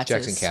 Jackson Katz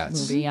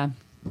movie, yeah.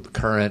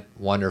 Current,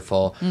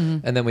 wonderful.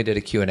 And then we did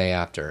a Q&A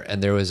after.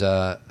 And there was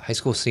a high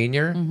school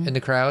senior in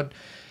the crowd,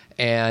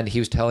 and he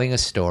was telling a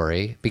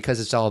story because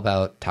it's all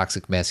about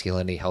toxic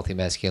masculinity, healthy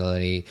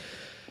masculinity.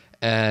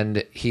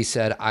 And he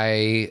said,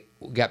 I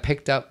got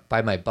picked up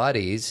by my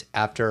buddies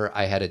after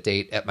I had a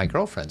date at my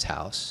girlfriend's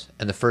house.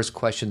 And the first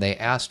question they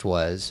asked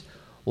was,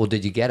 well,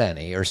 did you get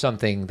any? Or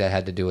something that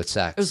had to do with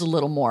sex. It was a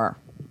little more.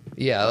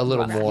 Yeah, a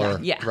little more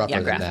Yeah. rougher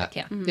Yeah, than graphic,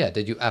 that. yeah. Yeah,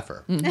 did you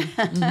effer?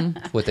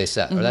 What they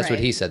said. Or that's what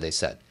Right. he said they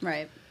said.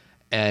 Right.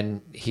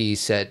 And he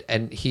said,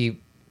 and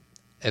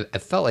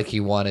it felt like he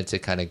wanted to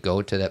kind of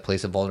go to that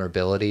place of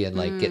vulnerability and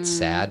like get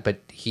sad,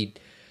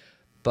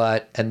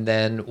 and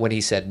then when he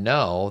said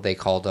no, they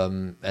called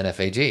him an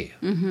FAG.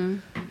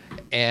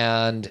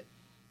 And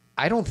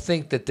I don't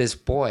think that this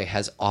boy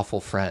has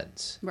awful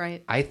friends.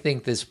 Right. I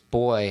think this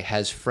boy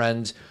has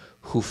friends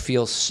who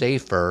feel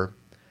safer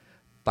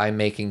by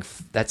making,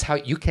 that's how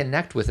you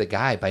connect with a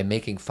guy, by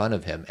making fun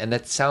of him. And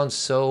that sounds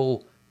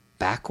so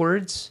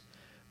backwards,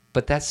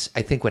 but that's,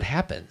 I think, what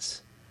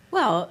happens.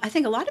 Well, I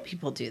think a lot of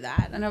people do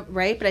that,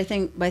 right? But I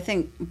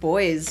think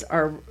boys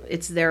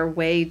it's their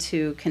way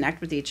to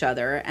connect with each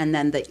other, and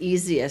then the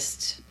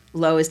easiest,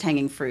 lowest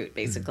hanging fruit,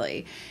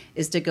 basically,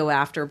 is to go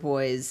after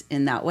boys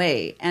in that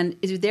way. And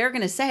they're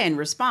going to say in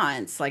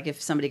response, like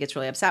if somebody gets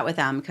really upset with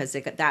them because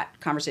that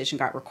conversation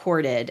got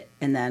recorded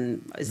and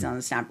then is on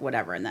the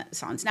whatever, and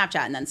that's on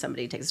Snapchat, and then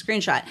somebody takes a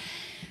screenshot.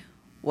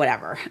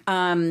 Whatever,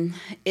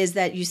 is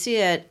that you see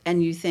it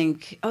and you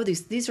think, oh,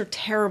 these are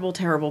terrible,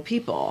 terrible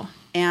people.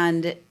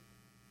 And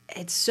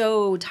it's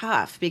so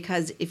tough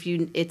because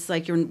it's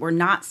like we're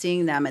not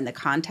seeing them in the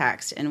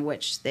context in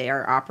which they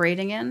are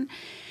operating in.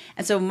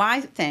 And so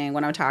my thing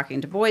when I'm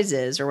talking to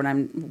boys or when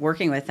I'm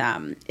working with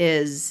them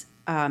is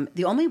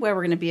the only way we're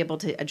going to be able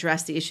to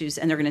address the issues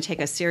and they're going to take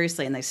us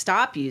seriously and they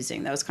stop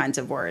using those kinds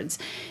of words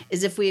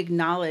is if we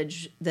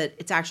acknowledge that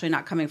it's actually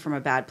not coming from a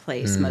bad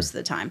place most of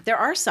the time. There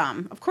are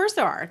some, of course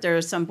there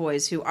are some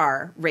boys who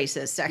are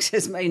racist,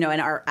 sexist,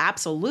 and are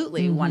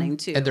absolutely wanting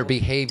to And their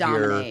behavior,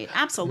 dominate.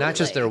 Absolutely. not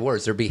just their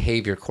words, their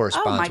behavior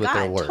corresponds with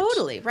their words.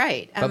 Totally,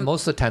 right. But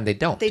most of the time they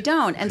don't. They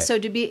don't. And Okay. so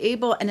to be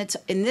able, and it's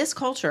in this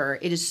culture,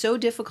 it is so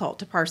difficult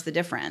to parse the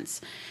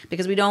difference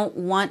because we don't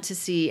want to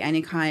see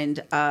any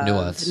kind of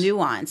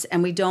nuance,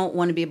 and we don't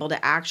want to be able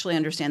to actually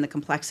understand the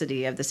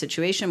complexity of the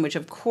situation, which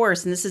of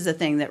course, and this is a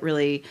thing that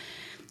really,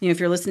 if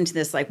you're listening to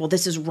this, like, well,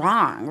 this is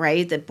wrong,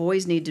 right? That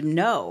boys need to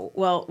know.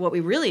 Well, what we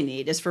really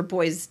need is for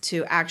boys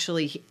to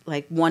actually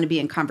like want to be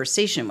in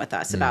conversation with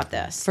us about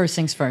this. First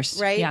things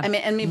first. Right? Yeah.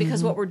 I mean,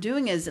 because what we're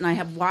doing is, and I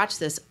have watched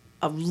this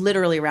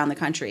literally around the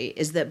country,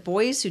 is that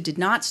boys who did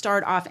not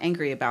start off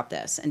angry about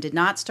this and did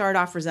not start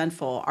off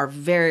resentful are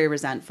very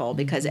resentful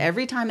because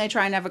every time they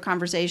try and have a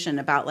conversation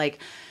about like,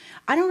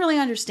 I don't really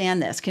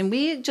understand this. Can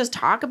we just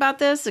talk about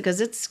this? Because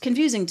it's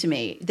confusing to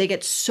me. They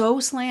get so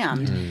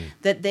slammed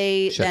that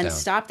they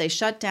stop, they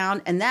shut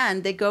down, and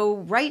then they go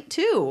right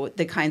to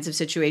the kinds of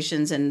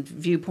situations and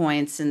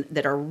viewpoints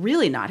that are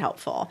really not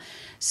helpful.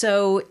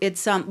 So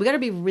it's we got to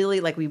be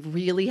really we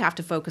really have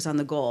to focus on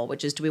the goal,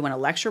 which is, do we want to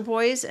lecture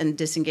boys and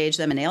disengage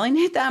them and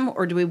alienate them,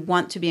 or do we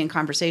want to be in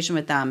conversation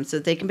with them so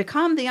that they can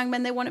become the young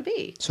men they want to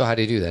be? So how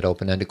do you do that?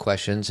 Open-ended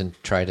questions and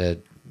try to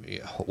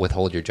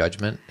withhold your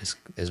judgment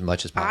as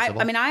much as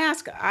possible? I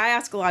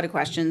ask a lot of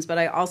questions, but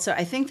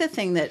I think the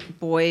thing that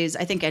boys,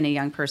 I think any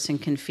young person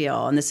can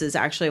feel, and this is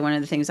actually one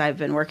of the things I've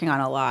been working on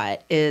a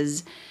lot,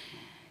 is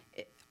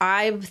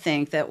I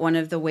think that one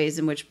of the ways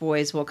in which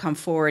boys will come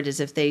forward is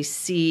if they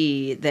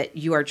see that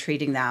you are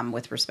treating them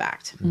with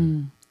respect.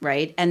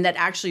 Right? And that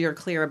actually you're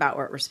clear about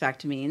what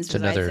respect means. It's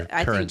another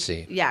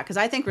currency. Because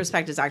I think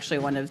respect is actually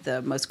one of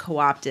the most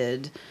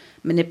co-opted,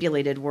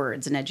 manipulated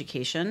words in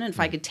education. And if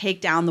I could take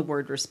down the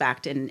word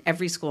respect in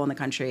every school in the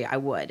country, I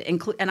would.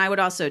 And I would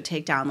also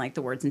take down like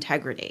the words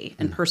integrity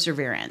and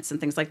perseverance and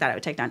things like that. I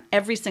would take down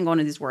every single one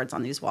of these words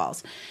on these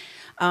walls.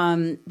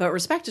 But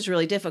respect is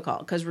really difficult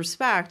because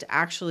respect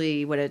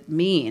actually what it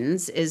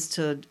means is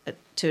to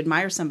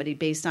admire somebody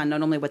based on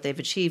not only what they've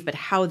achieved, but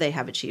how they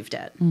have achieved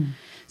it.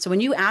 So when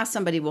you ask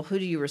somebody, well, who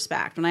do you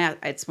respect?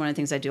 It's one of the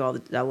things I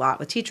do a lot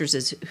with teachers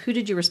is, who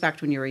did you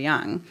respect when you were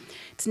young?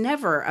 It's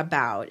never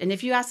about, and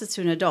if you ask this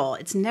to an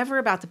adult, it's never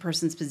about the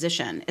person's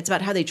position. It's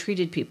about how they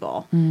treated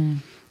people.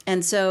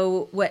 And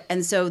so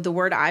the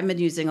word I've been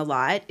using a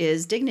lot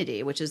is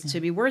dignity, which is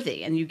to be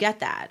worthy. And you get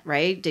that,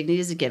 right?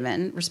 Dignity is a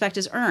given. Respect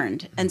is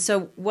earned. And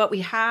so what we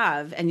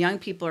have, and young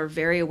people are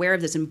very aware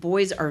of this, and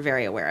boys are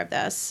very aware of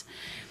this,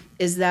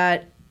 is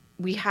that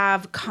we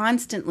have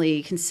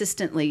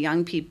consistently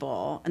young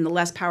people, and the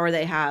less power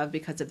they have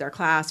because of their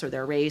class or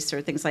their race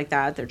or things like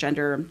that, their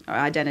gender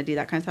identity,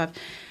 that kind of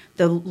stuff,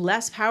 the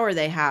less power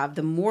they have,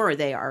 the more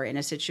they are in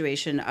a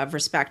situation of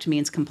respect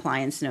means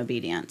compliance and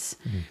obedience.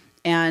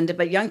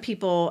 But young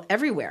people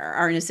everywhere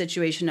are in a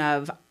situation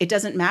of, it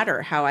doesn't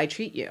matter how I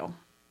treat you.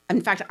 In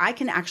fact, I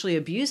can actually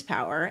abuse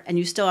power and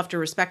you still have to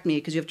respect me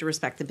because you have to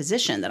respect the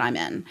position that I'm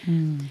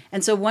in.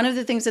 And so one of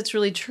the things that's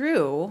really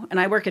true, and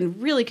I work in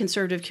really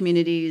conservative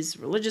communities,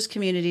 religious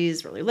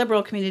communities, really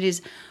liberal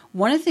communities,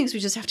 one of the things we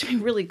just have to be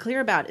really clear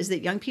about is that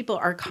young people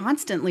are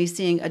constantly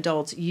seeing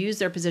adults use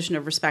their position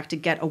of respect to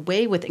get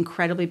away with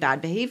incredibly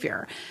bad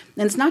behavior.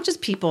 And it's not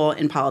just people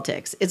in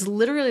politics. It's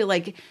literally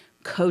like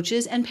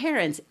coaches and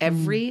parents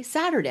every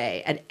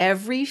Saturday at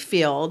every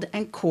field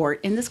and court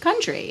in this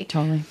country.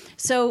 Totally.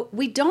 So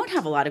we don't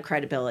have a lot of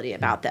credibility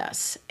about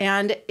this.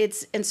 And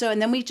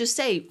then we just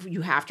say,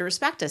 you have to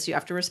respect us. You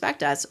have to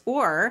respect us.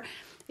 Or,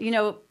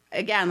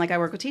 again, like I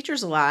work with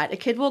teachers a lot, a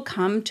kid will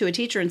come to a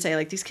teacher and say,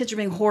 like, these kids are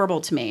being horrible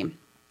to me.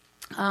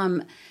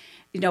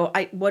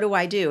 What do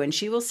I do? And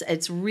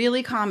it's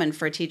really common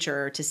for a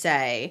teacher to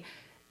say,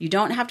 you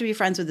don't have to be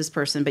friends with this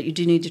person, but you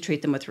do need to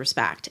treat them with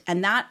respect.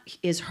 And that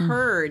is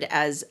heard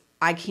as,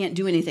 I can't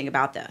do anything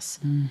about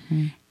this.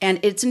 Mm-hmm. And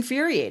it's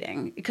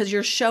infuriating because you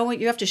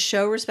have to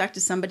show respect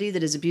to somebody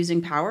that is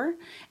abusing power.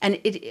 And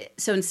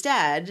so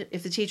instead,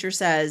 if the teacher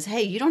says,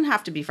 hey, you don't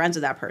have to be friends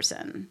with that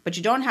person, but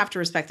you don't have to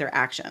respect their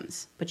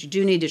actions, but you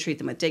do need to treat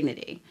them with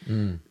dignity,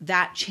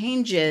 that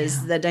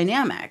changes the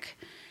dynamic.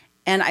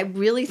 And I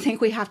really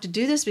think we have to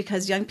do this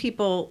because young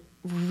people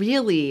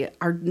really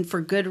are,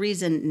 for good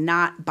reason,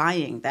 not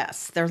buying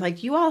this. They're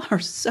like, you all are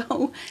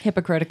so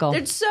hypocritical.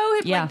 They're so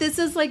like, this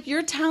is like,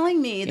 you're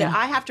telling me that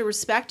I have to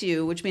respect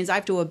you, which means I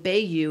have to obey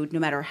you no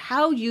matter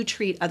how you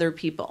treat other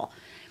people.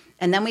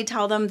 And then we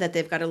tell them that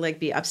they've got to like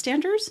be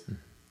upstanders.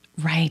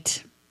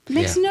 Right. It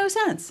makes no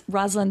sense.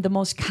 Rosalind, the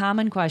most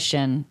common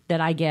question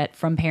that I get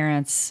from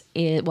parents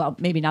is, well,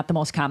 maybe not the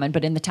most common,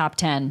 but in the top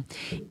 10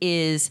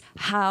 is,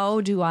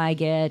 how do I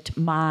get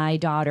my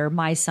daughter,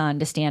 my son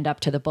to stand up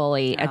to the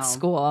bully at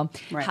school?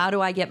 Right. How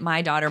do I get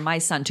my daughter, my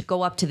son to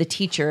go up to the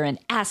teacher and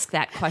ask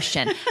that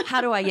question? How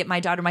do I get my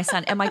daughter, my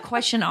son? And my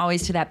question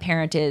always to that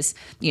parent is,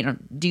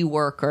 do you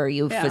work, or are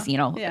you,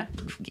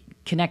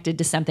 connected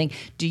to something?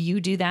 Do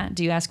you do that?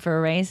 Do you ask for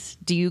a raise?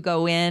 Do you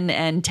go in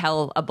and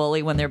tell a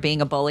bully when they're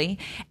being a bully?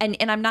 And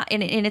I'm not,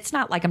 and it's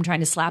not like I'm trying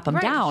to slap them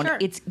down. Sure.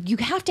 It's, you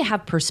have to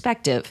have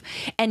perspective.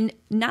 And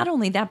not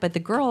only that, but the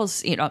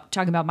girls,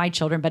 talking about my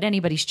children, but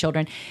anybody's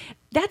children,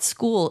 that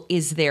school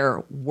is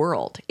their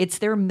world. It's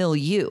their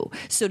milieu.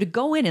 So to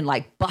go in and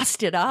like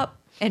bust it up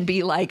and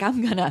be like,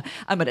 I'm gonna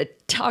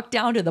talk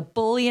down to the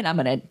bully, and I'm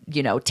gonna,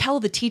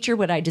 tell the teacher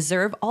what I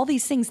deserve. All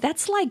these things.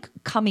 That's like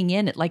coming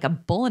in at like a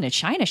bull in a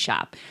china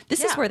shop.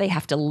 This is where they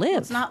have to live.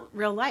 It's not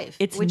real life.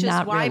 Which is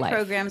why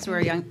programs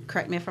where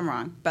correct me if I'm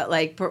wrong, but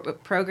like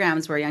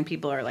programs where young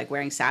people are like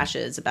wearing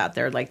sashes about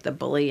their like the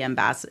bully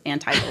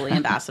anti-bully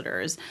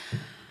ambassadors.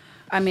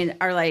 I mean,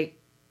 are like,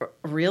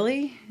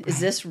 really? Is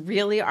this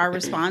really our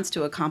response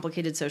to a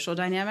complicated social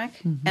dynamic?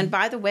 Mm-hmm. And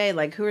by the way,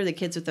 like, who are the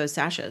kids with those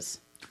sashes?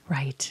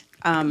 Right.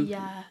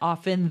 Yeah.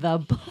 Often the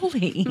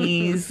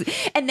bullies.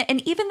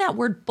 and even that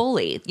word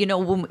bully,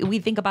 when we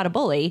think about a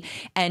bully,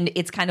 and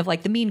it's kind of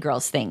like the Mean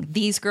Girls thing.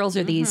 These girls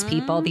are these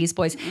people, these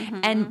boys.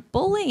 And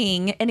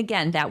bullying, and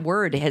again, that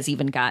word has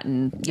even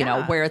gotten,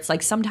 where it's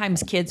like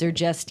sometimes kids are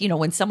just,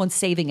 when someone's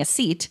saving a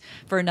seat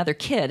for another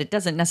kid, it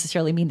doesn't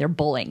necessarily mean they're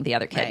bullying the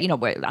other kid.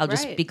 Right. I'll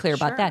just be clear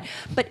about that.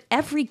 But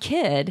every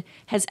kid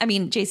has,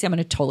 JC, I'm going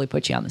to totally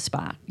put you on the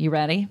spot. You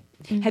ready?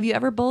 Mm-hmm. Have you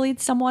ever bullied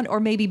someone,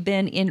 or maybe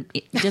been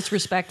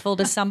disrespectful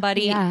to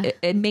somebody? Yeah.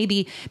 And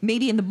maybe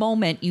in the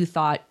moment you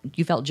thought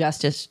you felt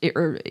justice,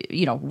 or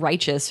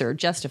righteous or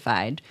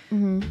justified,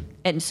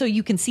 and so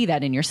you can see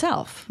that in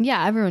yourself.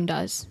 Yeah, everyone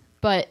does.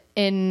 But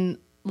in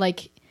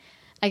like,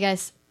 I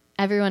guess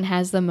everyone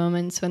has the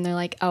moments when they're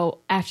like, oh,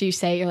 after you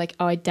say it, you're like,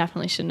 oh, I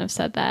definitely shouldn't have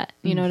said that.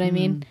 You know what I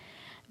mean?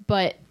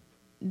 But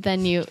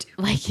then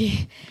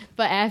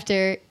but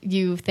after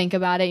you think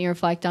about it, you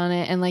reflect on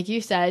it, and like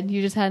you said,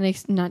 you just had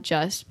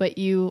but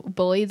you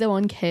bullied the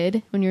one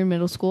kid when you were in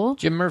middle school.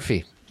 Jim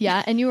Murphy.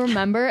 Yeah, and you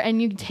remember,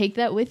 and you take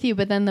that with you,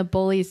 but then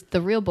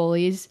the real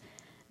bullies,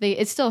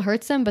 it still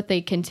hurts them, but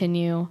they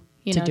continue,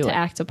 to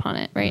act upon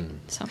it, right?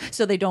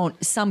 So they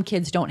don't, some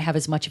kids don't have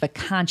as much of a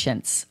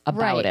conscience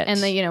about it.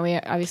 And we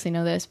obviously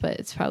know this, but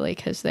it's probably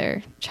because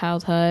their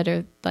childhood,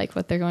 or like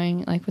what's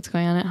going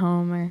on at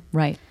home, or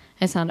right.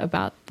 It's not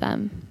about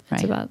them.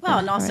 It's about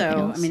and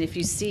also, if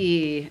you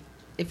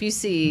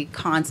see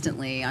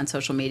constantly on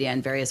social media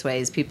in various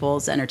ways,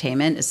 people's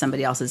entertainment is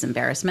somebody else's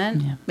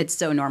embarrassment. Yeah. It's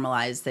so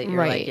normalized that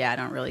you're like, I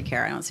don't really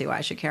care. I don't see why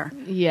I should care.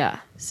 Yeah.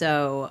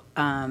 So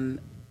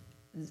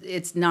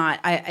it's not.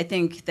 I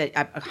think that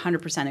I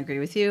 100% agree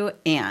with you,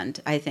 and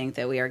I think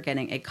that we are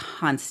getting a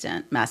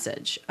constant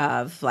message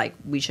of like,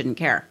 we shouldn't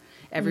care.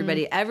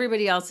 Everybody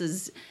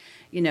else's,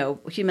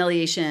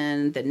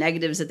 humiliation, the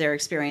negatives that they're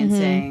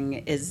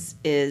experiencing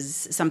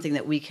is something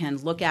that we can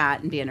look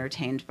at and be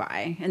entertained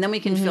by. And then we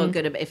can feel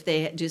good if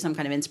they do some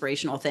kind of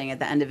inspirational thing at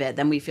the end of it,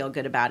 then we feel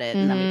good about it,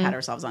 and then we pat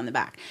ourselves on the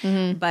back.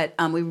 But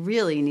we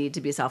really need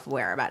to be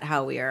self-aware about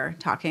how we are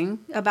talking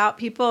about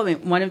people.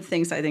 One of the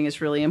things I think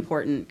is really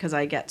important, because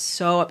I get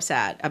so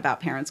upset about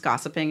parents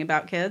gossiping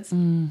about kids.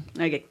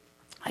 I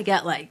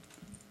get like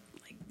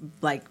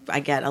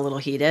I get a little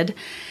heated,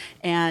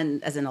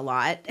 and as in a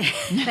lot.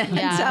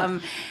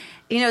 And,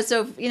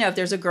 so if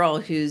there's a girl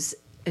who's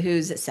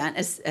sent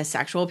a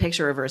sexual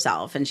picture of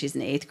herself, and she's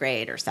in 8th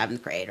grade or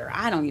 7th grade, or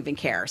I don't even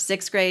care,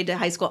 6th grade to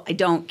high school, I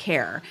don't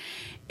care.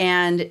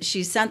 And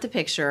she sent the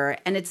picture,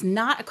 and it's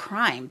not a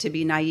crime to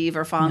be naive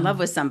or fall in love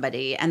with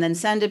somebody and then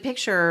send a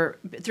picture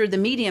through the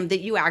medium that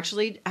you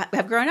actually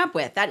have grown up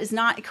with. That is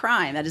not a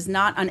crime. That is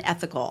not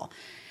unethical.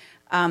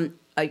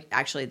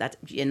 Actually, that's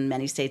in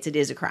many states it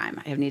is a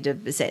crime. I need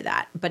to say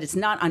that, but it's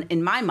not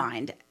in my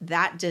mind.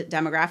 That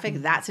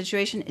demographic, that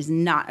situation is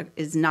not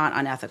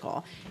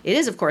unethical. It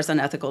is, of course,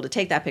 unethical to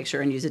take that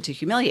picture and use it to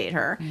humiliate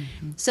her.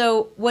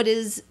 So, what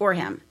is or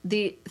him?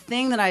 The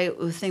thing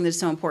that's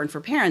so important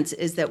for parents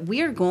is that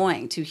we are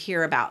going to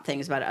hear about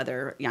things about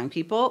other young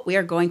people.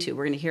 We're going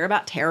to hear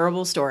about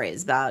terrible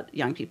stories about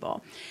young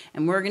people,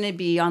 and we're going to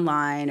be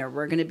online, or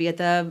we're going to be at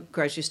the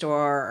grocery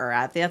store or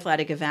at the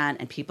athletic event,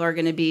 and people are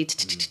going to be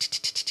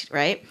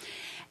right?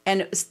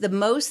 And the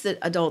most that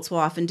adults will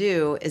often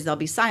do is they'll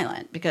be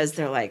silent because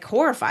they're like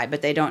horrified,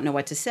 but they don't know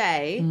what to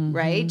say,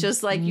 right?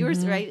 Just like you were,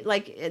 right?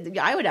 Like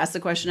I would ask the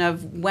question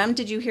of, when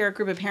did you hear a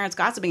group of parents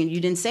gossiping and you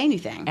didn't say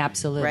anything?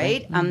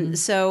 Absolutely. Right?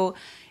 So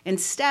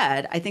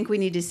instead, I think we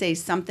need to say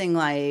something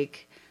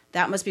like,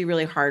 that must be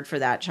really hard for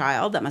that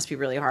child. That must be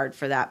really hard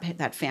for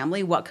that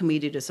family. What can we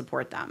do to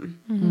support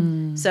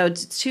them? So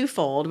it's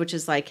twofold, which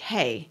is like,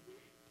 hey,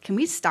 can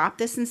we stop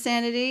this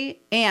insanity?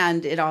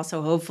 And it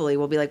also hopefully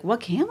will be like, what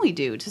can we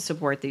do to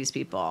support these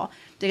people?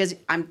 Because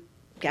I'm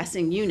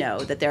guessing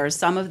that there are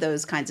some of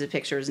those kinds of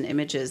pictures and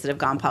images that have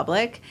gone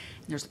public.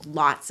 And there's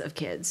lots of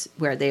kids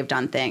where they've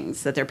done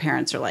things that their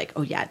parents are like,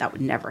 oh yeah, that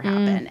would never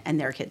happen. And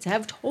their kids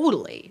have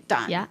totally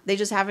done. Yeah. They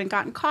just haven't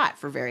gotten caught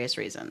for various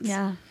reasons.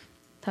 Yeah,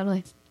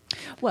 totally.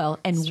 Well,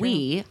 and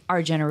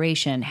our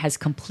generation has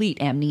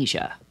complete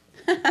amnesia.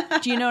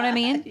 Do you know what I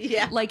mean?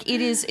 Yeah. Like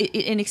it is,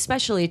 and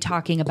especially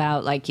talking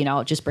about like,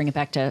 just bring it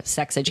back to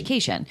sex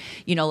education.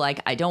 Like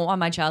I don't want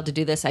my child to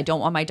do this. I don't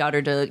want my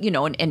daughter to,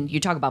 and you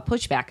talk about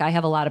pushback. I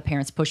have a lot of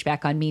parents push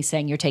back on me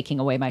saying you're taking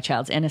away my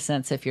child's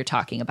innocence if you're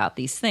talking about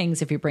these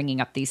things, if you're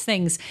bringing up these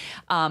things.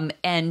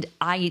 And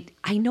I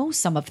know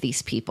some of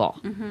these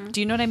people. Do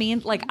you know what I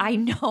mean? Like I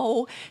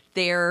know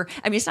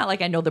it's not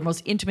like I know their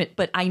most intimate,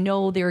 but I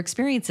know their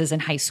experiences in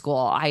high school.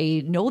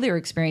 I know their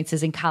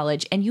experiences in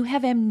college, and you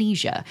have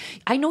amnesia.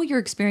 I know your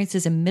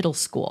experiences in middle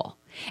school.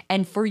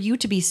 And for you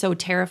to be so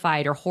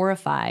terrified or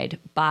horrified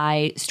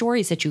by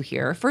stories that you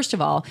hear, first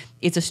of all,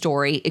 it's a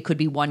story. It could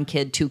be one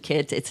kid, two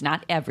kids. It's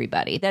not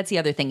everybody. That's the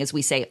other thing, is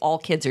we say all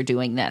kids are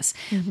doing this.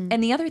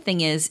 And the other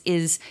thing is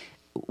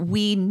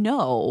we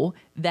know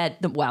that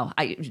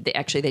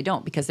actually they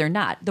don't, because they're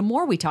not. The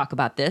more we talk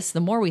about this, the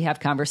more we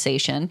have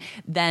conversation,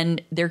 then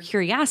their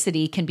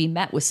curiosity can be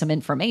met with some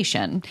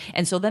information.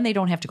 And so then they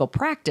don't have to go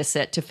practice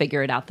it to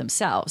figure it out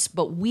themselves.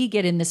 But we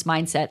get in this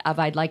mindset of,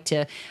 I'd like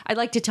to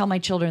tell my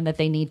children that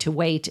they need to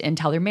wait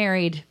until they're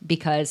married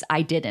because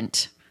I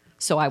didn't.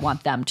 So I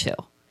want them to.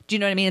 Do you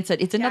know what I mean?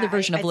 It's another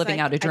version of living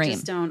out a dream.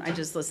 I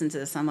just listen to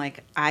this. I'm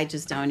like, I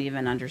just don't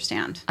even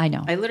understand. I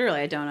know. I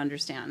don't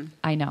understand.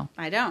 I know.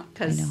 I don't.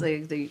 Because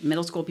the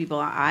middle school people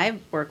I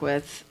work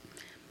with,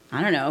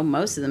 I don't know,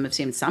 most of them have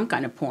seen some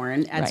kind of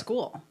porn at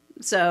school.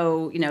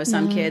 So,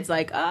 some kids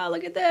like, oh,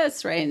 look at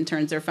this, right? And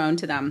turns their phone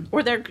to them.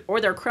 Or their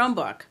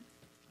Chromebook.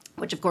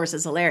 Which, of course,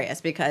 is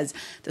hilarious because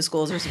the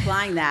schools are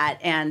supplying that.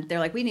 And they're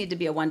like, we need to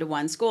be a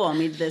one-to-one school. And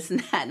we need this and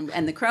that.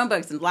 And the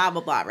Chromebooks and blah,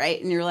 blah, blah,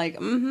 right? And you're like,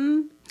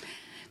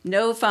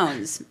 no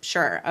phones.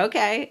 Sure.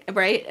 Okay.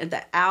 Right.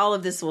 All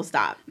of this will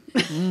stop.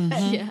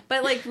 Yeah.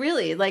 But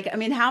really,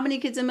 how many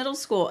kids in middle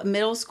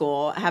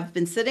school have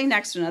been sitting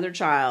next to another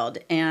child,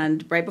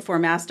 and right before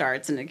mass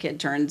starts, and a kid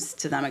turns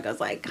to them and goes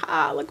like,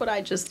 look what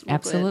I just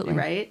absolutely with,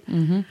 right?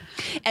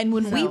 And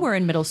when we were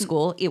in middle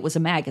school, it was a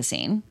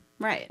magazine.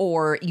 Right.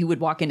 Or you would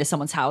walk into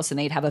someone's house and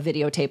they'd have a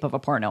videotape of a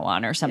porno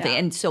on or something. Yeah.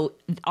 And so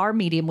our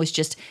medium was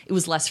it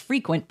was less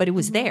frequent, but it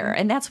was there.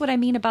 And that's what I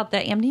mean about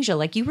the amnesia.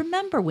 Like you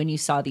remember when you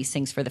saw these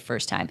things for the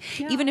first time.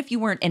 Yeah. Even if you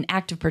weren't an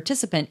active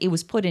participant, it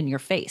was put in your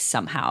face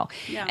somehow.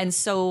 Yeah. And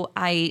so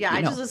I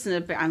just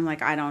listen to, I'm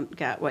like, I don't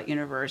get what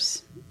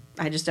universe.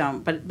 I just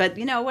don't. But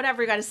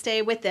whatever, you got to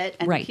stay with it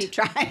and keep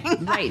trying.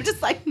 Right. I'm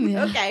just like,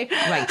 okay.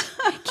 Right.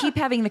 Keep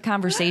having the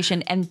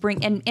conversation and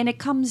and it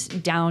comes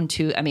down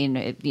to,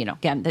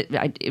 again,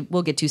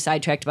 we'll get too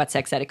sidetracked about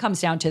sex ed. It comes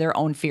down to their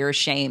own fear,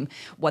 shame,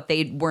 what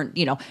they weren't,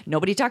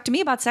 nobody talked to me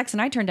about sex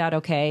and I turned out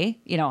okay.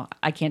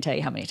 I can't tell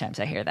you how many times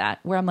I hear that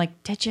where I'm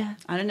like, did you?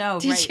 I don't know.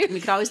 Right. We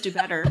could always do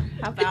better.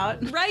 How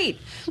about? Right.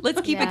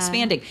 Let's keep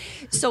expanding.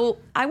 So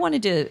I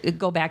wanted to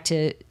go back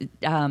to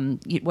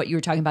what you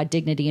were talking about,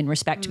 dignity and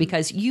respect,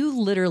 because you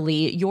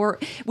literally,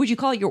 would you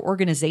call it your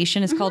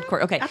organization is called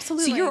Court? Okay.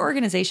 Absolutely. So your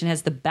organization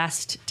has the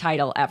best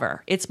title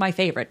ever. It's my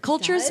favorite.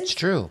 Cultures. It's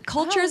true.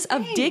 Cultures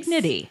of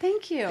Dignity.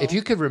 Thank you. If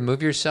you could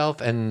remove yourself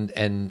and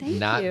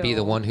not be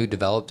the one who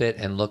developed it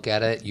and look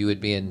at it, you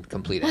would be in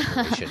complete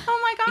admiration. Oh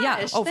my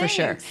Yeah. Oh, for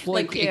sure. thanks. Well,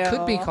 Thank it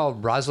could be you.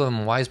 called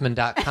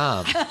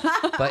RosalindWiseman.com,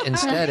 but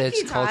instead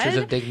it's Todd.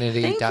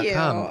 culturesofdignity.com. Thank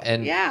you.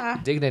 And Yeah.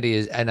 dignity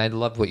is, and I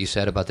loved what you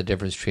said about the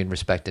difference between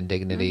respect and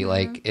dignity.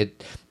 Like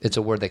it's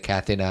a word that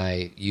Kathy and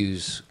I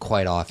use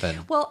quite often.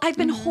 Well, I've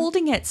been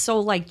holding it so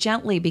like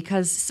gently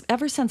because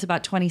ever since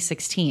about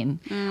 2016,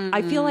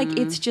 I feel like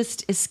it's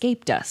just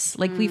escaped us.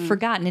 Like we've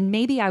forgotten. And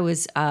maybe I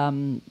was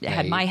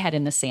had my head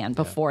in the sand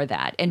before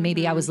that, and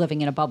maybe I was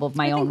living in a bubble of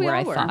my own we where I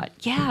all were. thought,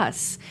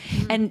 yes,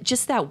 and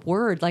just that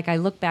word. Like I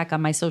look back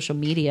on my social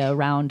media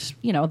around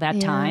that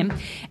time,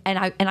 and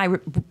I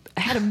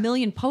had a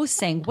million posts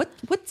saying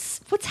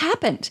what's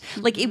happened.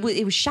 Like it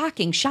was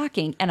shocking,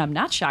 and I'm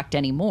not shocked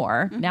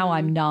anymore. Now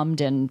I'm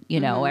numbed, and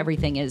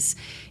everything is.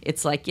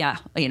 It's like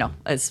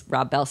as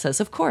Rob Bell says,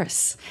 of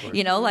course.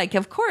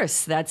 Of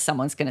course that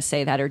someone's going to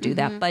say that or do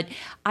that. But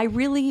I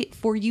really,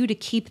 for you to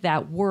keep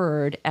that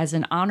word as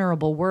an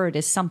honorable word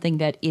is something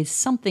that is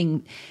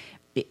something.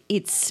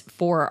 It's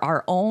for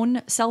our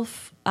own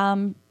self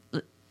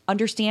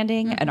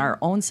understanding and our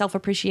own self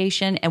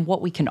appreciation and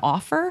what we can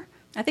offer.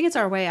 I think it's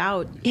our way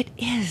out. It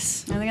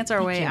is. I think it's our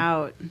Thank way you.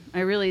 out. I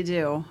really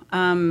do.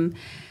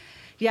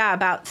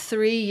 About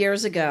 3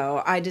 years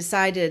ago, I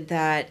decided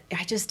that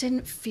I just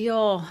didn't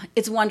feel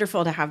it's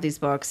wonderful to have these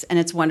books, and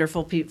it's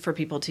wonderful for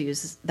people to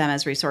use them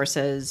as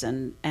resources.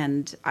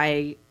 And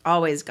I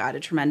always got a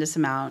tremendous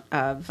amount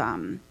of,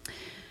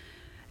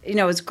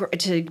 it's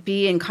to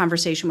be in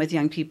conversation with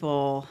young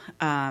people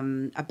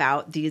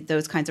about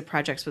those kinds of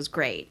projects was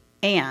great.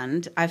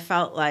 And I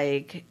felt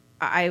like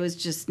I was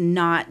just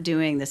not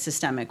doing the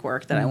systemic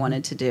work that I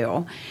wanted to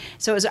do.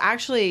 So it was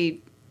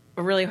actually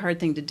a really hard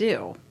thing to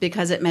do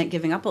because it meant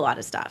giving up a lot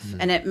of stuff.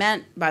 And it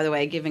meant, by the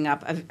way, giving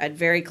up a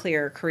very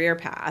clear career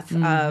path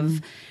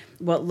of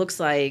what looks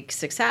like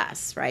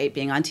success, right?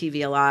 Being on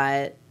TV a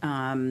lot,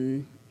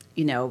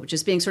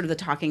 just being sort of the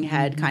talking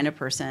head kind of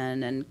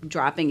person and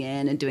dropping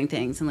in and doing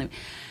things and leaving.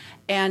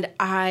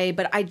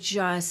 But I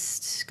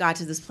just got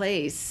to this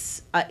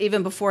place,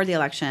 even before the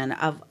election,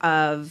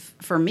 I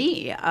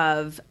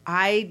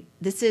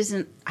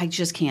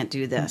just can't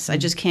do this. I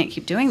just can't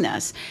keep doing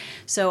this.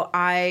 So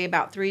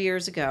about 3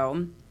 years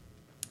ago,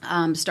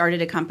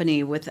 started a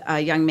company with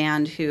a young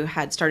man who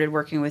had started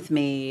working with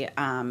me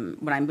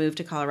when I moved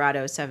to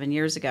Colorado 7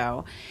 years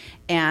ago.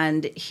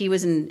 And he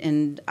was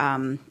in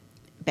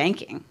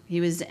banking.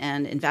 He was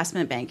in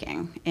investment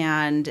banking,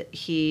 and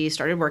he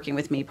started working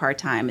with me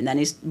part-time, and then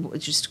he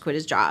just quit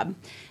his job.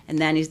 And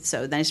then he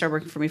started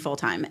working for me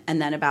full-time.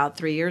 And then about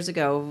 3 years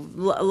ago,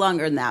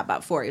 longer than that,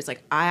 about 4, he was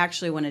like, I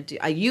actually want to do,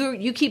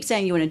 you keep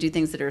saying you want to do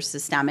things that are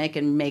systemic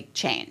and make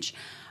change.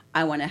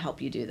 I want to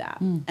help you do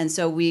that. And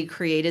so we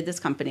created this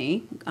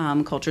company,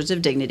 Cultures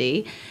of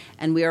Dignity,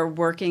 and we are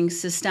working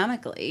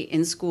systemically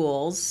in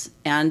schools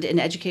and in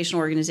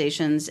educational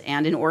organizations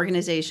and in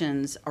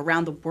organizations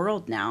around the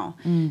world now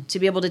to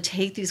be able to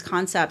take these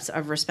concepts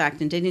of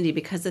respect and dignity.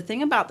 Because the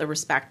thing about the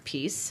respect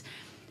piece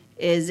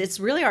is it's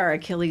really our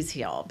Achilles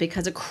heel,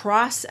 because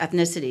across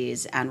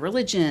ethnicities and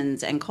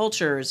religions and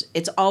cultures,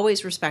 it's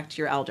always respect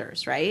your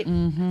elders, right?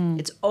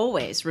 It's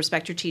always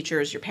respect your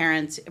teachers, your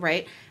parents,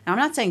 right? And I'm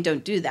not saying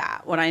don't do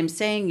that. What I'm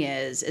saying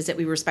is that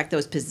we respect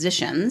those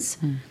positions,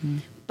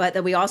 but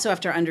that we also have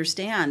to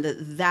understand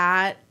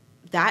that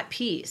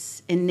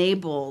piece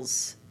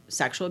enables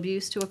sexual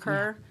abuse to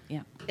occur.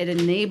 Yeah. It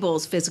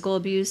enables physical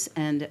abuse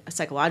and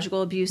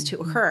psychological abuse to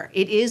occur.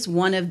 It is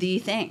one of the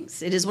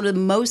things. It is one of the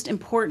most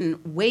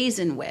important ways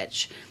in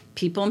which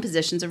people in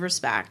positions of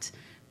respect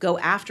go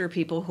after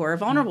people who are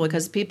vulnerable,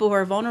 because people who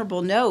are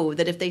vulnerable know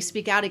that if they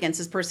speak out against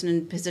this person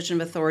in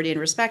position of authority and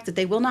respect, that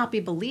they will not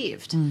be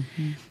believed.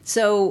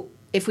 So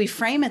if we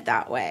frame it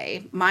that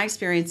way, my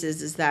experience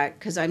is that,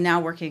 because I'm now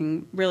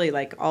working really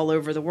like all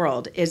over the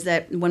world, is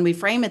that when we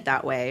frame it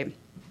that way,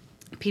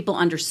 people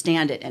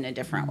understand it in a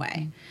different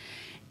way.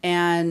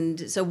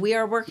 And so we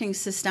are working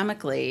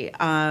systemically.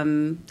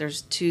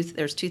 There's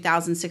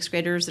 2,000 sixth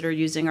graders that are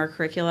using our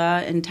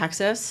curricula in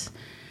Texas.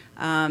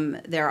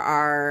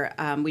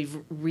 We've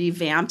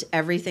revamped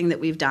everything that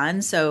we've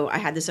done. So I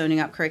had this Owning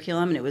Up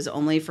curriculum, and it was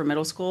only for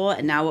middle school.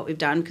 And now what we've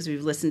done, because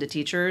we've listened to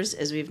teachers,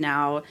 is we've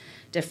now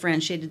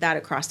differentiated that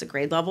across the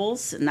grade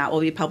levels, and that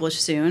will be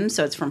published soon.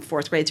 So it's from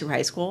 4th grade through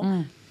high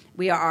school.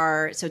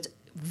 So it's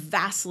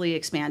vastly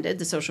expanded.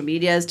 The social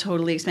media is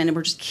totally expanded.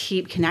 We're just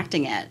keep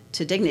connecting it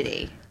to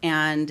dignity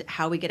and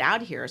how we get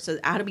out of here. So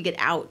how do we get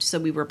out so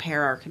we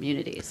repair our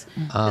communities?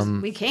 'Cause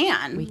we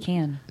can. We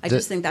can. I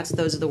just think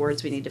those are the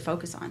words we need to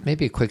focus on.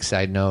 Maybe a quick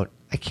side note.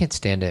 I can't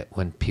stand it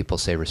when people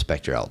say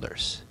respect your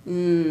elders.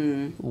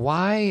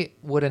 Why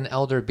would an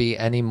elder be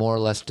any more or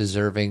less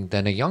deserving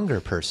than a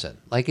younger person?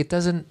 Like, it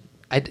doesn't...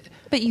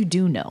 But you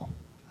do know.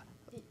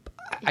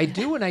 I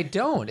do and I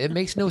don't. It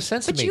makes no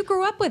sense to But me. you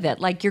grew up with it,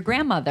 like your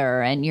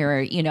grandmother, and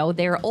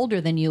they're older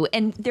than you,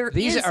 and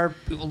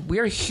we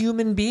are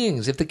human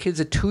beings. If the kid's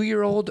a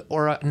 2-year-old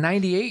or a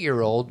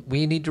 98-year-old,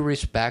 we need to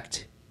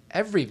respect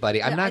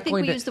everybody. I'm not I think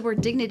going we to use the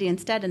word dignity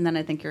instead, and then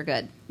I think you're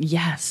good.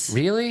 yes,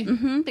 really.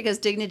 Because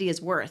dignity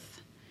is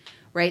worth.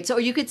 right? So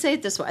you could say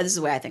it this way. This is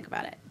the way I think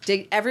about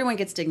it. Everyone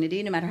gets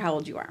dignity no matter how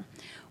old you are.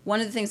 One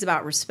of the things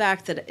about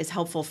respect that is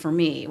helpful for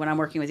me when I'm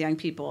working with young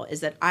people is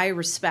that I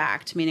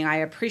respect, meaning I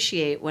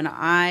appreciate when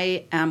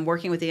I am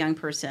working with a young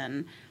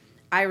person,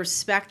 I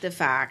respect the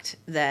fact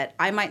that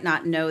I might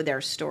not know their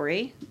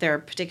story, their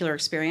particular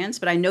experience,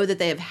 but I know that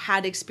they have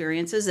had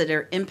experiences that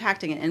are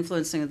impacting and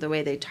influencing the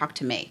way they talk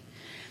to me.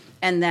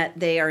 And that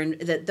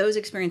that those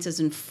experiences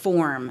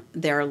inform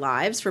their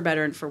lives for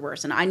better and for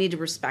worse. And I need to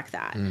respect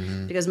that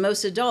because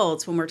most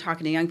adults, when we're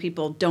talking to young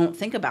people, don't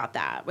think about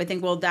that. We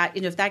think, well, that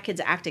if that kid's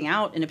acting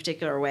out in a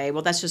particular way,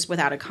 well, that's just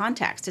without a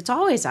context. It's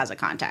always has a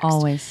context.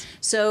 Always.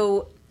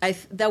 So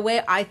the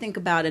way I think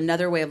about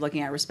another way of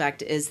looking at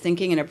respect is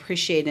thinking and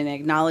appreciating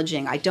and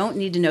acknowledging. I don't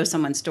need to know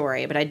someone's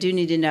story, but I do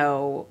need to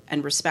know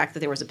and respect that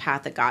there was a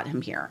path that got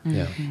him here.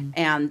 Yeah.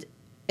 And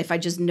if I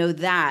just know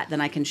that,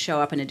 then I can show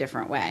up in a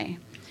different way.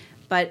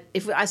 But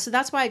so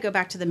that's why I go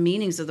back to the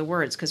meanings of the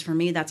words, because for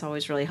me, that's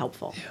always really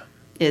helpful.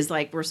 Yeah. Is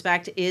like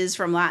respect is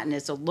from Latin,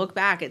 is to look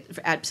back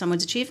at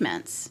someone's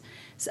achievements.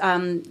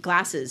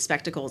 Glasses,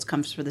 spectacles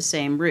comes from the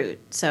same root.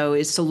 So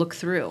is to look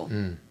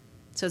through.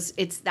 So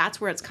that's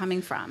where it's coming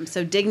from.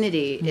 So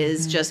dignity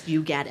is just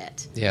you get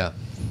it. Yeah.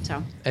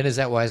 So. And is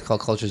that why it's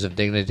called cultures of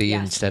dignity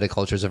instead of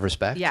cultures of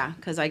respect? Yeah,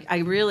 because I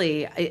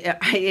really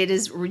it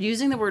is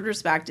using the word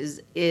respect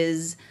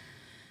is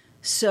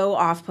so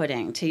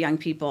off-putting to young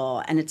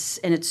people, and it's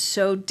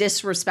so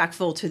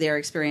disrespectful to their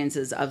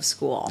experiences of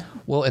school.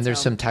 Well, and there's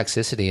some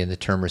toxicity in the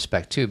term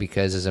respect too,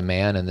 because as a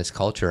man in this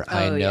culture,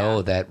 I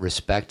know that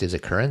respect is a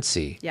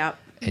currency. Yep.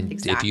 And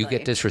exactly. if you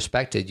get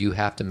disrespected, you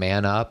have to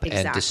man up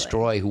and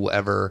destroy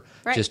whoever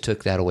just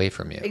took that away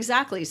from you.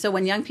 Exactly. So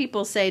when young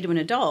people say to an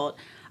adult,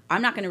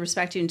 I'm not going to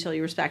respect you until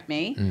you respect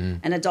me.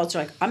 And adults are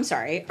like, I'm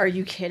sorry, are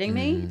you kidding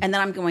me? And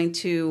then I'm going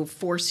to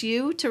force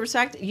you to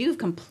respect. You've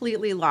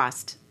completely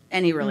lost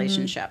any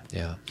relationship.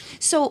 Yeah.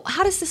 So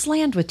how does this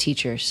land with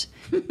teachers?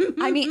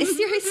 I mean,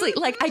 seriously,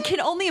 like I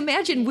can only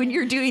imagine when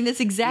you're doing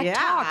this exact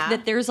talk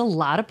that there's a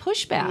lot of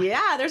pushback.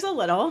 Yeah, there's a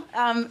little.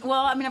 Well,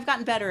 I mean, I've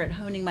gotten better at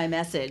honing my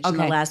message in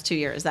the last 2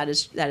 years. That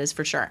is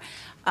for sure.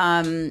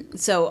 And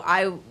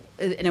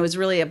it was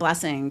really a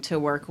blessing to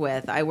work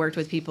with. I worked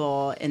with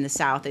people in the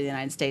South of the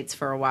United States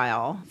for a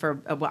while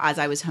as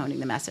I was honing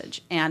the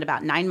message. And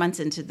about 9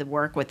 months into the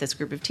work with this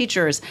group of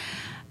teachers,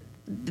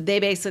 they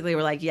basically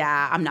were like,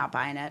 yeah, I'm not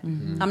buying it.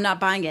 I'm not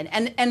buying it.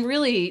 And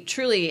really,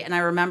 truly, and I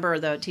remember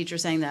the teacher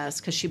saying this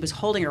because she was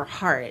holding her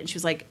heart. And she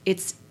was like,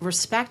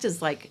 respect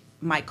is like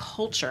my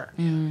culture.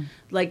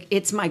 Like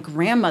it's my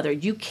grandmother.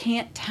 You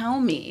can't tell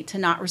me to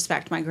not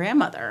respect my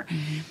grandmother.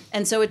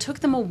 And so it took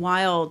them a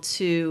while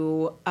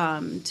to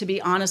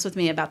be honest with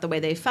me about the way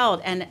they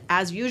felt. And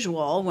as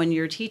usual, when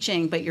you're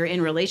teaching but you're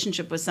in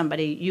relationship with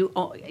somebody,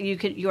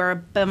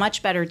 you're a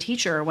much better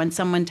teacher when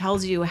someone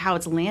tells you how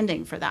it's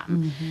landing for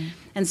them.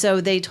 And so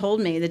they told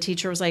me, the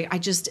teacher was like,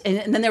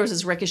 and then there was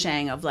this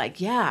ricocheting of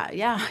like, yeah.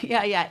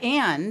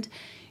 And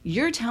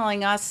you're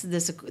telling us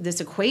this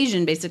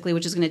equation basically,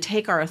 which is going to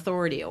take our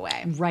authority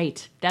away.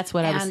 Right. That's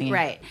what I was saying.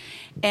 Right.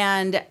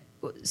 And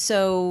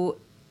so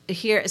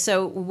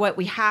what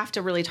we have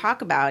to really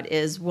talk about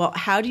is, well,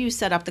 how do you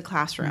set up the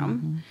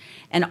classroom?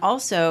 And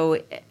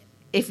also,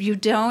 if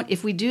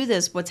we do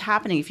this, what's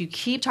happening, if you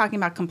keep talking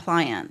about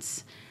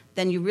compliance,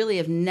 then you really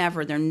they're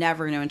never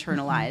going to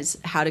internalize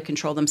how to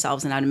control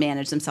themselves and how to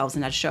manage themselves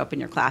and how to show up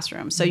in your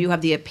classroom. So you have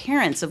the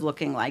appearance of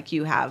looking like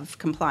you have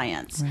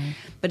compliance. Right.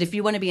 But if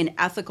you want to be an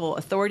ethical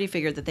authority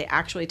figure that they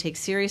actually take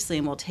seriously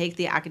and will take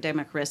the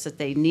academic risks that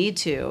they need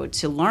to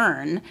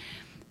learn,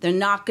 they're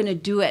not going to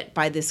do it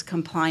by this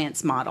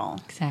compliance model.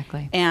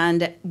 Exactly. And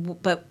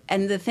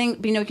the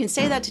thing, you can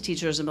say that to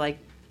teachers and be like,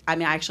 I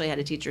actually had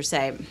a teacher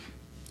say,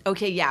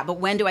 okay, yeah, but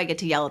when do I get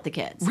to yell at the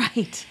kids?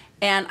 Right.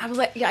 And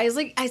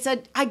I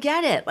said, I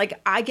get it. Like,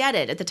 I get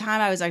it. At the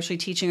time, I was actually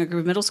teaching a group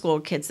of middle school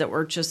kids that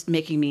were just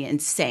making me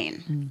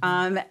insane.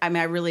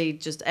 I really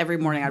just, every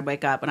morning I'd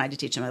wake up and I had to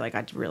teach them,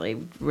 I really,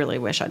 really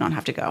wish I don't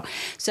have to go.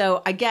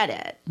 So I get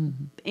it.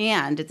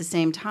 And at the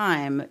same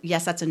time,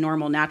 yes, that's a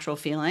normal, natural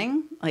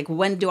feeling. Like,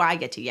 when do I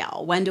get to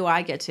yell? When do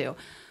I get to?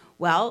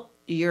 Well,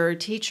 you're a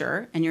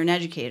teacher and you're an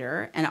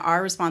educator, and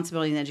our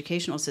responsibility in the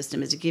educational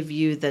system is to give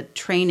you the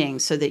training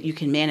so that you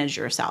can manage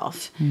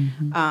yourself.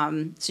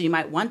 So you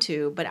might want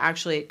to, but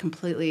actually it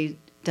completely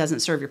doesn't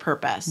serve your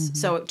purpose.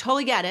 So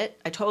totally get it.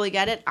 I totally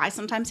get it. I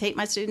sometimes hate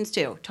my students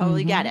too.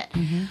 Totally get it.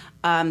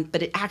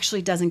 But it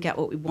actually doesn't get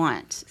what we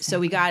want.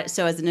 Exactly.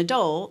 So as an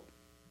adult,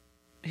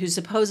 who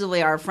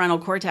supposedly our frontal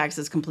cortex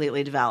is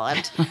completely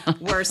developed,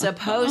 we're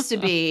supposed to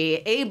be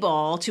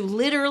able to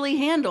literally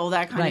handle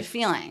that kind of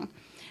feeling.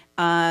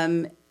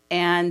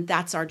 And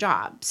that's our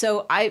job.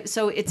 So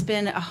it's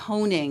been a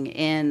honing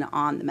in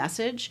on the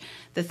message.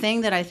 The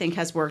thing that I think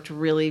has worked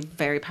really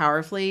very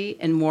powerfully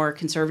in more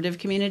conservative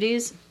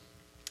communities,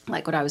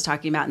 like what I was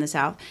talking about in the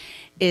South,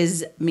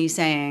 is me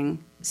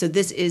saying, so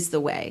this is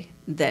the way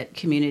that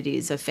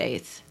communities of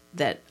faith,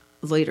 that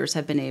leaders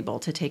have been able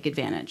to take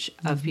advantage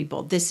of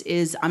people.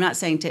 I'm not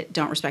saying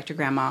don't respect your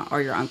grandma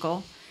or your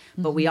uncle,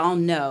 but we all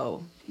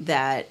know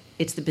that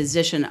It's the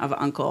position of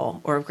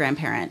uncle or of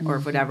grandparent or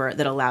of whatever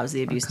that allows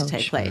the abuse to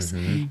take place.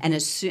 And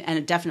and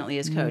it definitely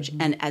is coach.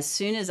 And as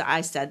soon as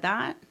I said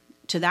that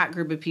to that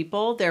group of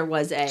people, there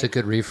was It's a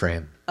good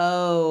reframe.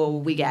 oh,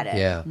 we get it.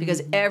 Yeah.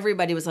 Because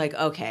everybody was like,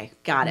 okay,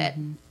 got it.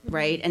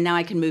 Right. And now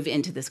I can move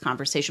into this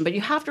conversation. But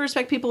you have to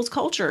respect people's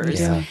cultures.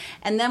 Yeah.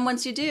 And then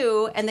once you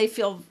do, and they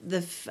feel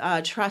the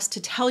trust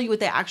to tell you what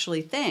they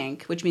actually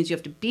think, which means you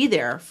have to be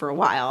there for a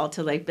while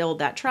to like build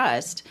that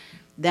trust,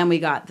 then we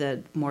got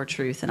the more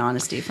truth and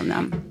honesty from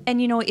them.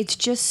 And, it's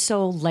just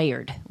so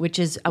layered, which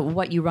is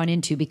what you run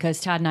into,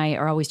 because Todd and I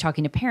are always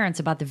talking to parents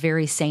about the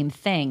very same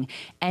thing.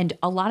 And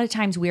a lot of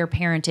times we are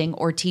parenting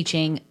or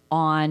teaching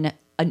on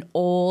an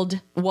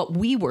old, what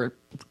we were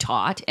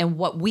taught and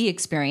what we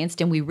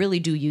experienced. And we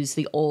really do use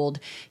the old,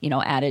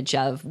 adage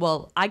of,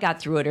 well, I got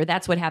through it, or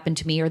that's what happened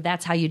to me, or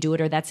that's how you do it,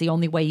 or that's the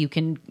only way you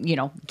can,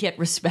 get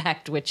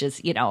respect, which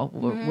is,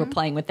 we're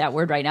playing with that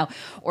word right now,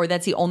 or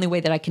that's the only way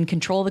that I can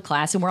control the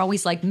class. And we're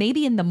always like,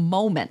 maybe in the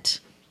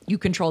moment you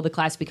control the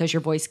class because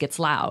your voice gets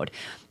loud,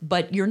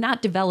 but you're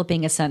not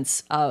developing a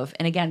sense of,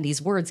 and again,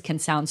 these words can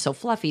sound so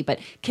fluffy, but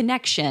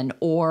connection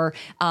or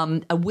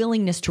a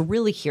willingness to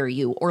really hear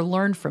you or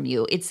learn from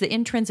you. It's the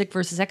intrinsic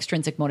versus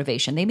extrinsic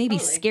motivation. They may be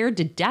scared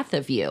to death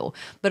of you,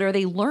 but are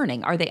they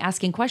learning? Are they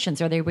asking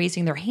questions? Are they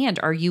raising their hand?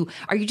 Are you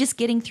just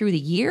getting through the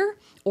year,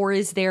 or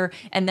is there,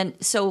 and then,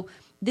 so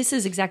this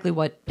is exactly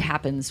what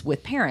happens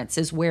with parents,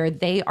 is where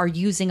they are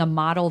using a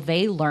model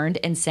they learned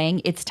and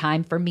saying, it's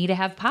time for me to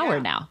have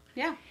power now.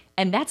 Yeah.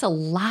 And that's a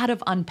lot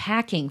of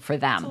unpacking for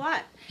them. It's a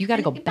lot. You got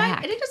to go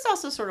back. And it is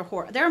also sort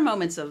of there are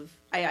moments of,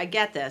 I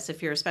get this,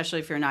 especially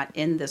if you're not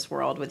in this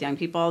world with young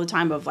people all the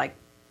time, of like,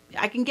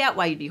 I can get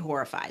why you'd be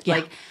horrified. Yeah.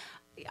 Like,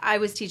 I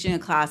was teaching a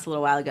class a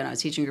little while ago, and I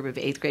was teaching a group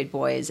of 8th grade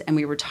boys, and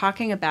we were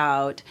talking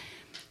about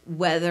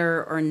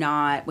whether or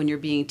not, when you're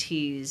being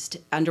teased,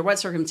 under what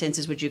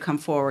circumstances would you come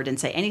forward and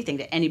say anything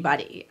to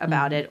anybody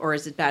about it, or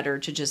is it better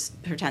to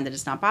just pretend that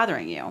it's not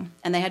bothering you?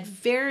 And they had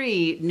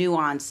very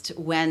nuanced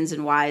whens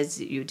and whys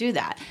that you do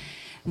that.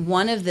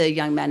 One of the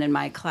young men in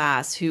my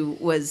class, who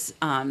was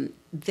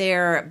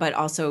there, but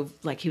also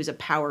like he was a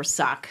power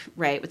suck,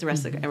 right, with the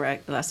rest of the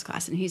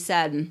class, and he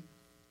said,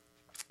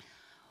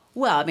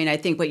 well, I mean, I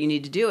think what you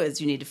need to do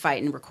is you need to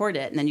fight and record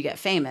it, and then you get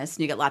famous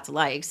and you get lots of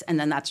likes, and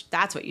then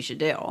that's what you should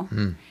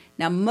do.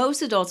 Now,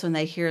 most adults, when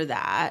they hear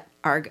that,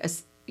 are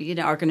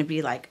going to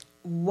be like,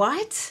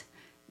 "What?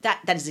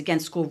 That is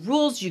against school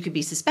rules. You could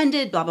be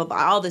suspended. Blah blah blah.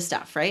 All this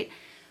stuff, right?"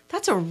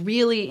 That's a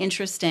really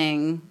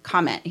interesting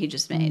comment he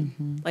just made.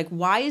 Like,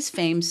 why is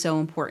fame so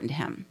important to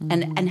him,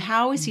 and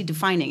how is he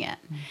defining it,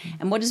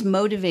 and what is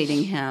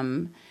motivating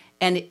him?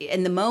 And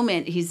in the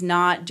moment, he's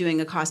not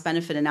doing a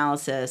cost-benefit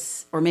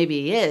analysis, or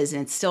maybe he is,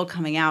 and it's still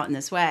coming out in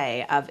this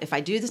way of, if I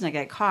do this and I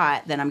get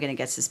caught, then I'm going to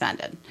get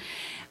suspended.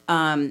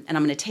 And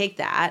I'm going to take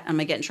that. I'm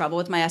going to get in trouble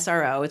with my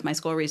SRO, with my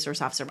school resource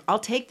officer. I'll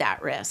take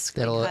that risk.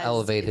 That'll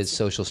elevate his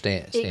social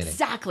standing.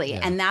 Exactly.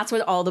 Yeah. And that's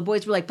what all the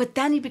boys were like. But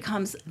then he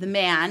becomes the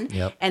man,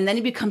 and then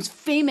he becomes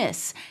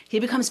famous.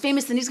 Then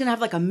he's going to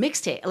have like a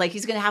mixtape. Like,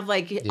 he's going to have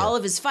like all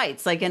of his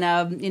fights, like in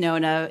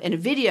a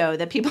video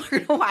that people are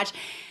going to watch.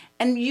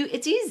 And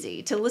it's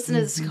easy to listen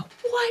to this and go,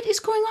 what is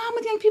going on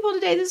with young people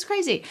today? This is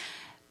crazy.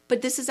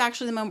 But this is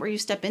actually the moment where you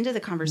step into the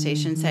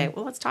conversation and say,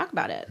 well, let's talk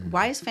about it.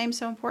 Why is fame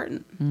so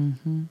important?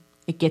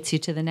 It gets you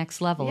to the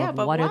next level of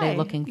but what why? are they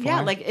looking for?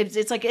 Yeah, like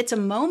it's a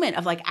moment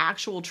of like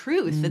actual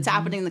truth that's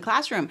happening in the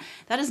classroom.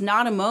 That is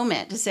not a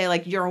moment to say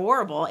like, you're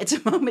horrible. It's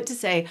a moment to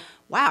say,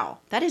 wow,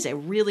 that is a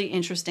really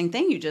interesting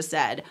thing you just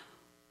said.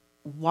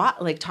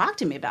 What? Like, talk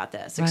to me about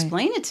this. Right.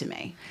 Explain it to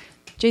me.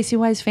 JC,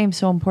 why is fame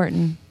so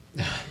important?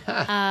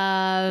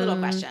 Little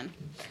question.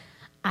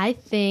 I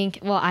think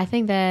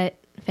that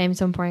fame's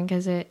so important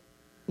because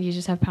you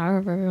just have power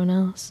over everyone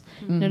else.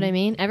 You know what I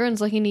mean?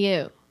 Everyone's looking to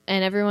you,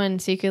 and everyone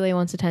secretly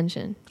wants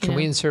attention. Can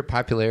we insert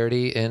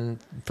popularity in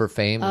for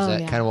fame? Is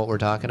that kind of what we're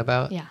talking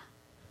about? Yeah,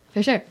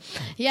 for sure.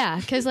 Yeah,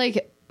 because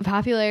like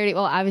popularity.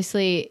 Well,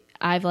 obviously,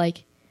 I've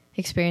like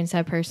experienced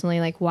that personally.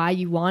 Like, why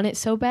you want it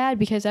so bad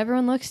because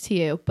everyone looks to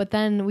you. But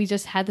then we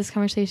just had this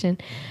conversation.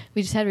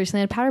 We just had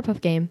recently a Powder Puff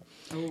game,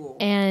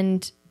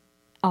 and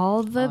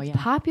all the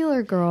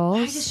popular girls.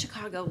 Why does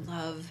Chicago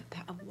love?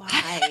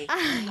 Why?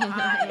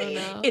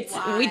 Why?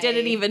 We did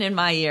it even in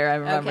my year. I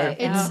remember.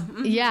 Okay.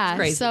 Yeah.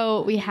 crazy.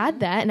 So we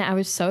had that, and I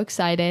was so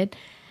excited.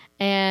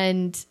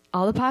 And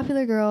all the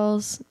popular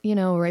girls,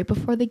 right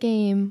before the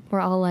game, were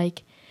all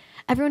like,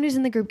 everyone who's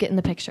in the group get in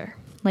the picture,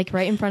 like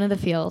right in front of the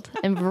field.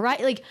 And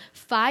right, like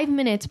 5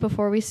 minutes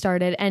before we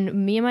started, and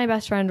me and my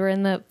best friend were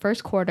in the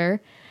first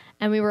quarter.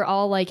 And we were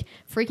all like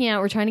freaking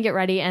out. We're trying to get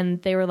ready,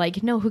 and they were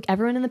like, "No,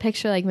 everyone in the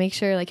picture. Like, make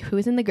sure like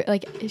who's in the group."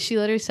 Like, she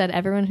literally said,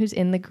 "Everyone who's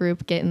in the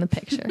group get in the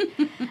picture."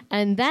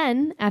 And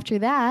then after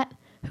that,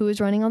 who was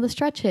running all the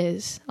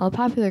stretches? All the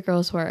popular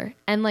girls were,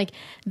 and like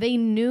they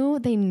know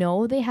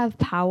they have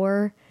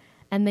power,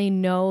 and they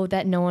know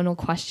that no one will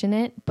question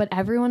it. But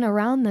everyone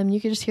around them, you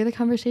could just hear the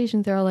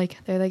conversations. They're all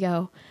like, "There they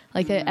go!"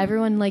 Like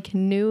everyone like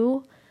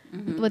knew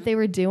what they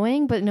were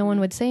doing, but no one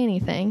would say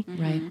anything.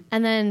 Right.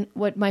 And then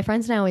what my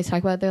friends and I always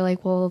talk about, they're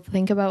like, well,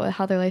 think about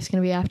how their life's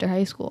going to be after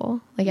high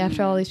school. Like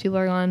after all these people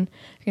are gone,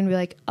 you're going to be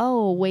like,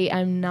 oh, wait,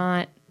 I'm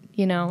not,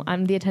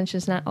 the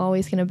attention's not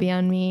always going to be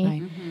on me.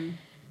 Right.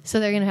 So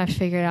they're going to have to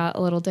figure it out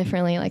a little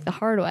differently, like the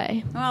hard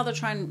way. Well,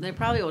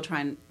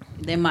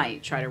 they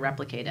might try to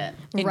replicate it.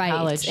 In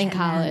college. In And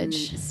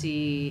college. then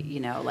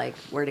see, like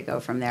where to go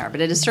from there.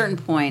 But at a certain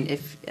point,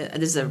 if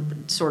this is a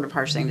sort of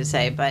harsh thing to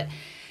say, but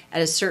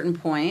at a certain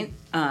point,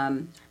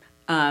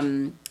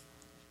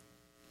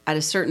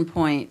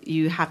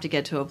 you have to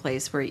get to a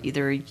place where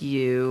either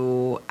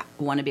you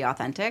want to be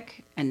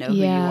authentic and know who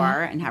you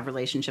are and have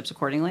relationships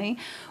accordingly,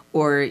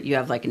 or you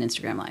have like an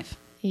Instagram life.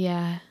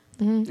 Yeah.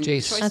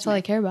 Jace, That's all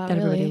I care about, That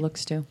really. everybody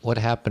looks to. what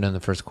happened in the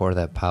first quarter of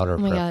that powder Oh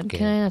my prep God, game?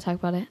 can I not talk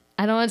about it?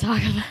 I don't want to talk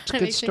about it. It's a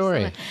good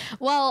story.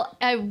 Well,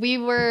 we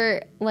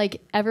were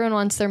like, everyone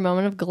wants their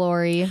moment of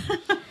glory.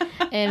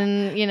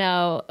 And,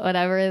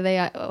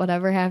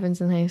 whatever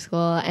happens in high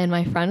school. And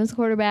my friend was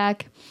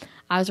quarterback.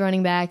 I was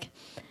running back.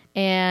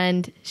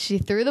 And she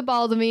threw the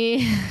ball to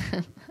me.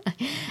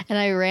 And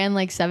I ran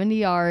like 70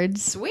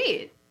 yards.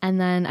 Sweet. And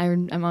then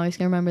I'm always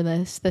going to remember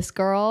this. This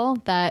girl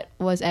that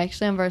was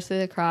actually on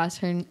varsity lacrosse,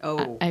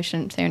 I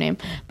shouldn't say her name,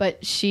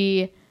 but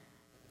she,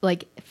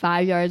 like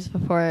 5 yards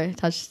before it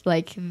touched,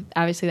 like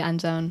obviously the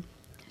end zone,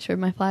 showed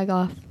my flag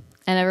off.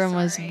 And everyone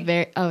was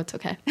it's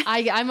okay.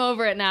 I'm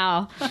over it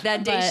now.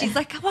 That day, But she's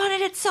like, I wanted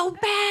it so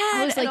bad.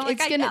 I was like,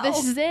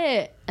 this is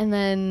it. And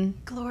then,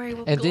 glory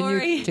will And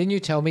glory. didn't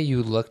you tell me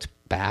you looked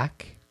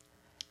back?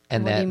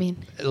 And What do that, you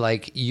mean?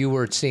 like, you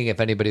were seeing if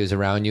anybody was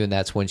around you, and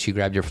that's when she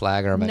grabbed your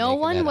flag, or am I no making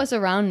one that was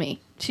up? around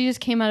me. She just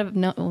came out of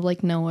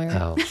nowhere.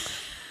 Oh,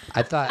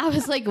 I thought I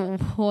was like,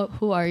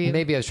 who are you?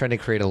 maybe I was trying to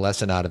create a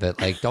lesson out of it.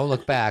 Like, don't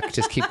look back,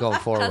 just keep going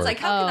forward. I was like,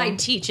 how can I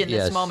teach in this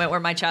Yes. moment where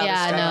my child is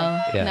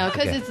struggling? Yeah,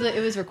 because okay.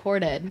 it was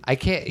recorded. I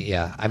can't.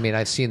 Yeah, I mean,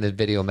 I've seen the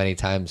video many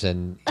times,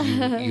 and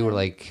you were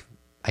like,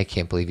 I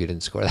can't believe you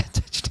didn't score that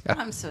touchdown.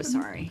 I'm so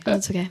sorry.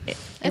 That's okay.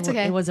 It's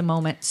okay. It was a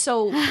moment.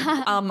 So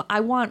I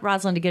want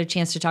Rosalind to get a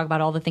chance to talk about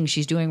all the things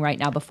she's doing right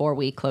now before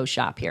we close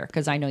shop here,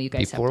 because I know you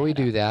guys Before have we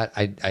to do that,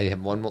 I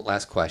have one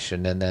last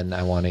question, and then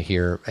I want to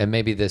hear, and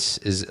maybe this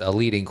is a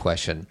leading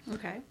question.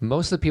 Okay.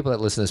 Most of the people that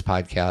listen to this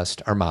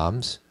podcast are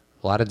moms,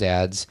 a lot of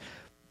dads,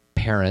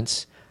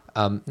 parents,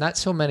 not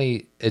so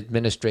many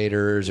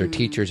administrators or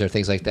teachers or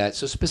things like that.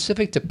 So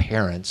specific to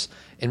parents,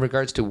 in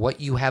regards to what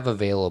you have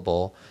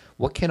available,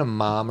 what can a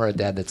mom or a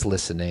dad that's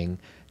listening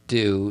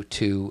do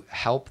to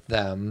help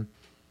them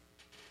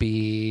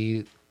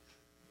broaden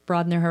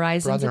their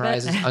horizons a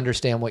bit?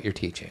 understand what you're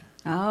teaching?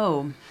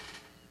 Oh.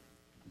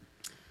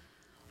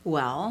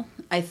 Well,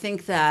 I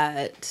think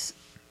that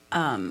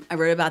I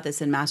wrote about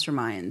this in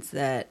Masterminds,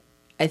 that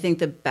I think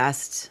the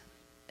best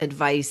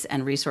advice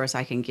and resource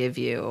I can give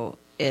you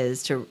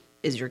is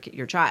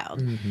your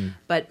child.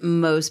 But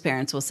most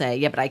parents will say,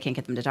 yeah, but I can't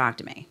get them to talk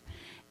to me.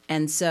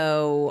 And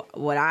so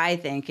what I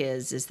think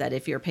is that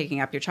if you're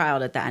picking up your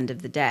child at the end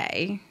of the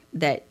day,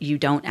 that you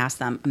don't ask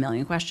them a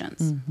million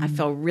questions. I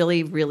feel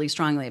really, really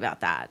strongly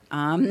about that.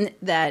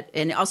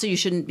 And also you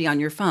shouldn't be on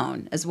your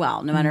phone as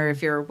well, no matter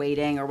if you're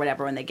waiting or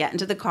whatever. When they get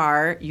into the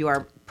car, you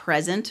are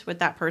present with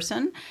that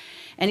person.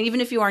 And even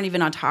if you aren't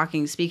even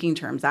on speaking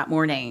terms that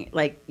morning,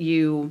 like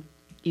you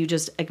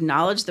just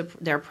acknowledge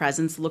their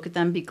presence, look at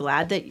them, be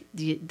glad that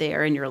they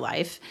are in your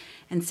life,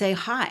 and say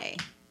hi.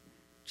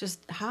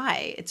 Just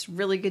hi, it's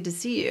really good to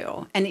see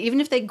you. And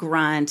even if they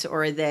grunt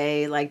or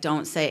they like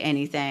don't say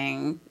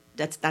anything,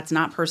 that's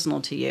not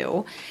personal to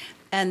you.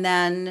 And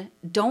then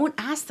don't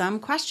ask them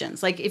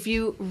questions. Like if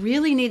you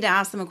really need to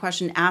ask them a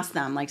question, ask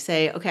them. Like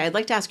say, okay, I'd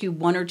like to ask you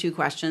one or two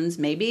questions,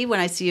 maybe when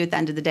I see you at the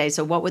end of the day.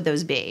 So what would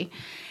those be?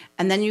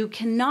 And then you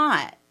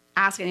cannot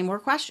ask any more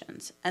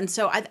questions. And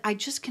so I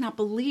just cannot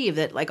believe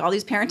that like all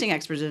these parenting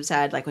experts have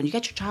said, like when you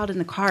get your child in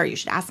the car, you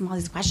should ask them all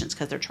these questions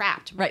because they're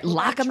trapped. Right, Well,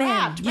 lock they're them in.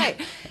 trapped,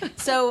 right.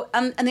 So,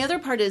 and the other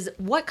part is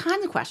what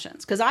kinds of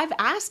questions? Because I've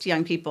asked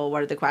young people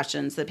what are the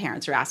questions that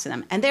parents are asking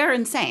them, and they're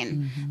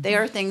insane. They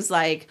are things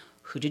like,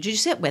 who did you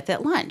sit with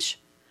at lunch?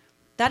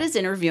 That is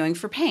interviewing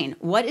for pain.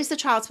 What is the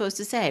child supposed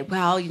to say?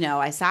 Well,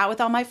 I sat with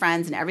all my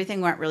friends and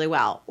everything went really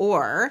well.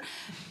 Or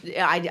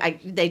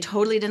they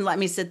totally didn't let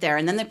me sit there.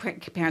 And then the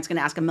parent's going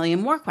to ask a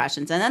million more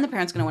questions. And then the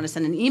parent's going to want to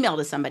send an email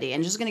to somebody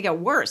and it's just going to get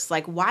worse.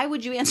 Like, why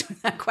would you answer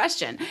that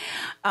question?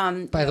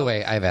 By the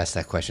way, I've asked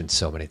that question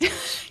so many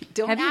times.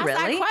 Don't Have you ask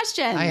really? that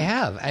question. I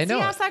have. I know.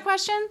 Has he asked that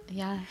question?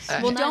 Yes.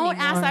 Well, don't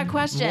ask that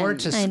question. More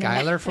to I know.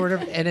 Skylar for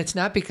whatever, and it's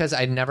not because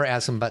I never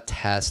ask them about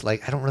tests.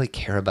 Like I don't really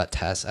care about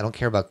tests. I don't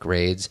care about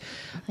grades.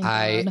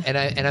 I'm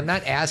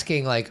not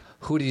asking like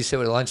who did you sit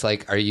with at lunch?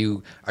 Like are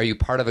you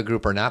part of a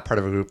group or not part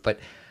of a group?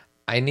 But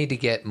I need to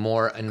get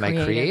more in my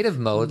creative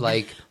mode,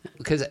 like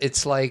because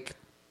it's like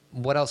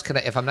what else can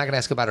I? If I'm not going to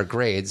ask about her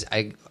grades,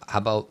 how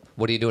about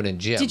what are you doing in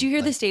gym? Did you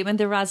hear the statement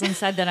that Rosalind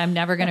said that I'm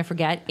never going to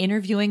forget?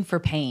 Interviewing for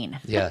pain.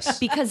 Yes.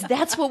 Because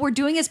that's what we're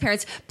doing as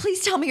parents.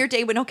 Please tell me your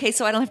day went okay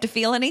so I don't have to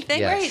feel anything.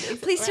 Yes.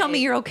 Right. Please tell me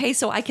you're okay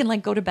so I can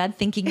like go to bed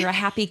thinking you're a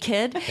happy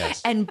kid.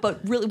 Yes. But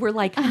really we're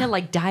like kind of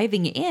like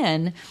diving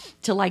in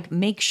to like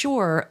make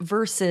sure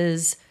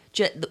versus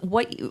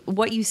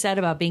what you said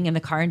about being in the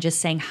car and just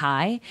saying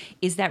hi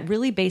is that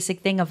really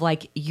basic thing of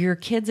like your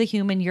kid's a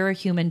human, you're a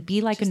human,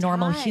 be like Just a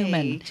normal hi.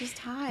 human. Just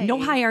hi.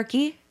 No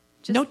hierarchy.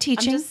 No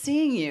teaching. I'm just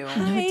seeing you.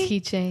 No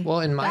teaching.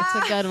 Well, in my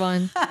That's a good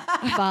one,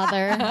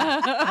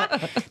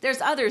 Father.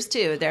 There's others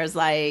too. There's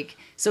like,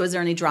 so is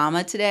there any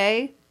drama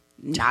today?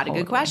 Not a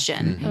good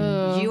question.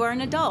 You are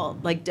an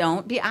adult. Like,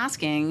 don't be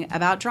asking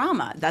about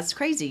drama. That's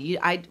crazy.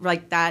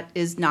 That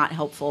is not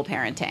helpful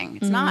parenting.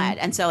 It's not.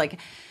 And so like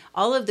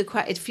all of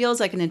it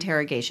feels like an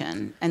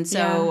interrogation. And so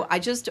Yeah. I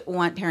just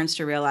want parents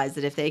to realize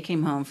that if they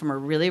came home from a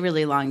really,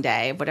 really long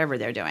day, whatever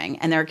they're doing,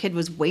 and their kid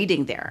was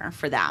waiting there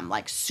for them,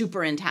 like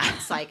super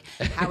intense, like,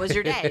 how was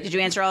your day? Did you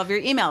answer all of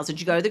your emails?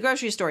 Did you go to the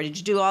grocery store? Did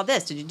you do all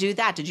this? Did you do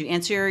that? Did you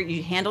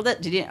you handled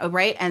it? Did you,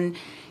 right? And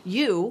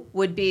you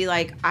would be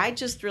like, I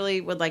just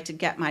really would like to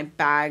get my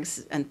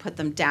bags and put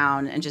them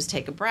down and just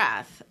take a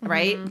breath,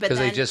 right? But because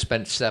they then- just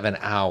spent 7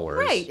 hours.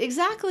 Right,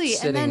 exactly.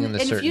 sitting And in then the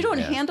if you certain-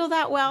 don't handle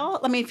that well,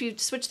 I mean, if you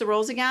switch the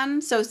roles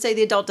again, so say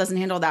the adult doesn't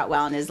handle that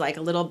well and is like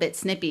a little bit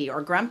snippy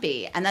or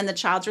grumpy, and then the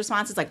child's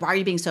response is like, why are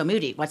you being so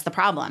moody? What's the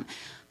problem?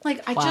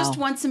 Like, I just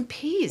want some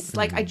peace.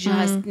 Like, I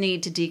just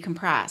need to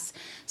decompress.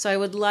 So I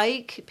would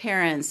like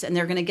parents, and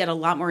they're going to get a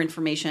lot more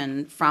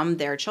information from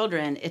their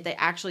children if they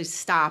actually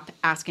stop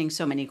asking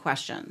so many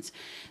questions.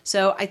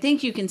 So I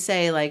think you can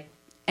say, like,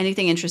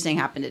 anything interesting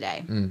happened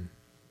today?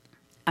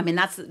 I mean,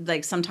 that's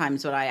like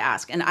sometimes what I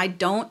ask. And I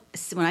don't,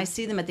 when I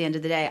see them at the end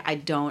of the day, I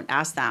don't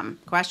ask them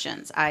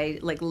questions. I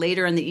like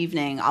later in the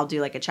evening, I'll do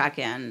like a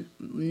check-in,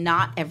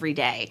 not every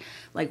day,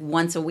 like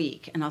once a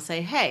week. And I'll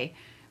say, hey,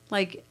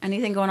 like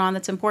anything going on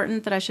that's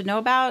important that I should know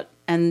about?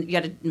 And you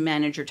got to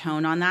manage your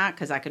tone on that,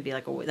 because that could be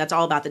like, that's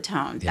all about the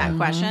tone, that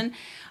question.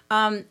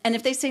 And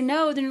if they say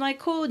no, then you're like,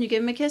 cool, and you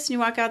give them a kiss and you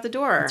walk out the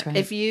door. That's right.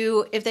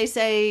 If they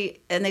say,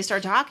 and they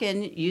start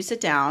talking, you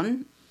sit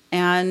down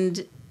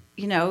and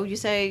you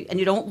say, and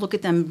you don't look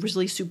at them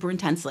really super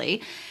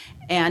intensely,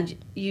 and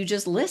you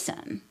just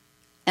listen.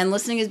 And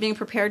listening is being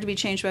prepared to be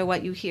changed by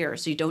what you hear.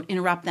 So you don't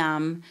interrupt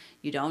them.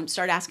 You don't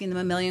start asking them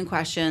a million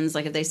questions.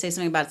 Like if they say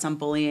something about some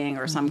bullying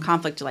or some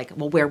conflict, like,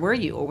 well, where were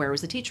you? Or where was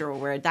the teacher? Or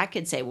where did that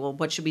kid say, well,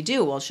 what should we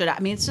do? Well, I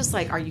mean, it's just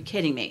like, are you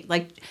kidding me?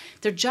 Like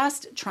they're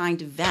just trying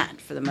to vent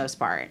for the most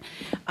part.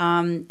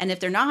 And if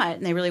they're not,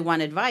 and they really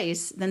want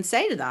advice, then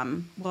say to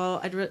them,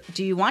 well,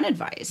 do you want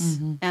advice?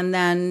 And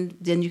then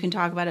you can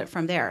talk about it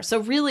from there.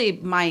 So really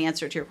my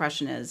answer to your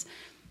question is,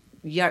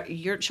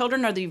 your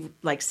children are the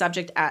like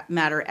subject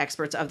matter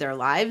experts of their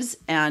lives,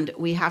 and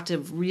we have to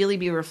really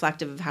be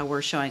reflective of how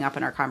we're showing up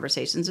in our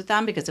conversations with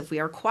them, because if we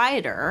are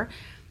quieter,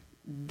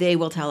 they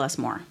will tell us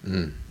more.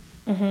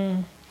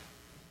 Why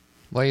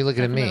are you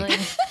looking at me?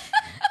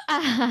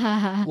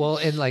 Well,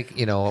 and like,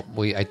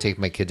 I take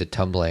my kid to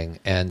tumbling,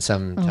 and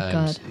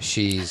sometimes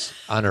she's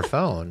on her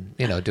phone,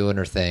 doing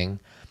her thing.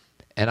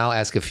 And I'll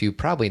ask a few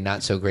probably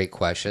not so great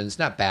questions,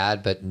 not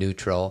bad, but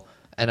neutral.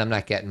 And I'm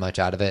not getting much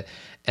out of it.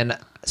 And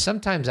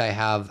sometimes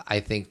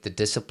I think, the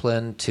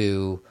discipline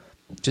to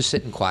just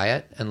sit in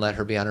quiet and let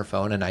her be on her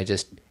phone. And I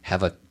just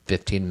have a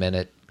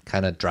 15-minute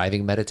kind of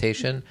driving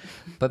meditation.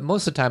 But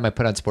most of the time I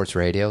put on sports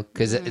radio,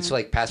 because it's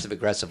like passive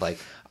aggressive, like,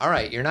 all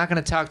right, you're not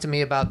going to talk to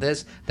me about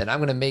this, then I'm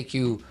going to make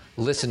you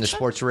listen to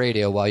sports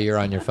radio while you're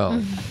on your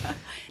phone.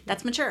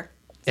 That's mature.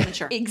 It's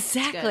mature.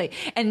 Exactly.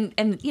 And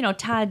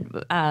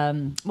Todd,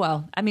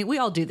 well, I mean, we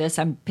all do this.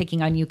 I'm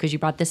picking on you because you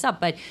brought this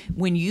up. But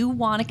when you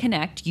want to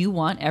connect, you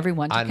want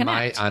everyone to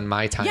connect. On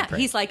my time Yeah,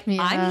 frame. he's like,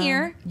 Yeah. I'm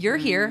here, you're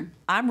here,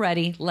 I'm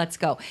ready, let's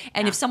go.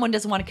 And if someone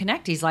doesn't want to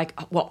connect, he's like,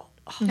 well,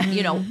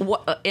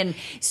 what, and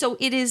so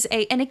it is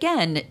and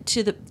again,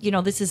 to the,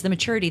 this is the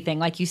maturity thing.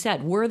 Like you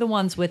said, we're the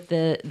ones with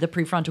the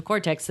prefrontal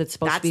cortex that's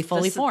supposed to be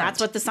fully formed. That's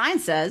what the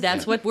science says.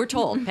 That's what we're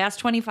told, past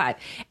 25.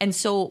 And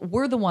so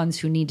we're the ones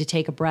who need to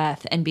take a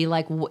breath and be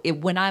like,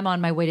 when I'm on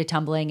my way to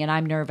tumbling and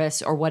I'm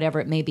nervous or whatever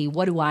it may be,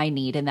 what do I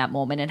need in that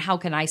moment? And how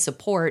can I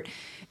support,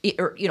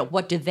 or,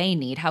 what do they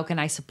need? How can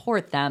I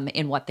support them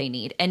in what they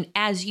need? And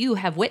as you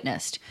have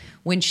witnessed,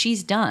 when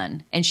she's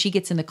done and she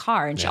gets in the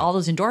car and all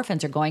those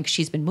endorphins are going, 'cause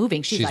she's been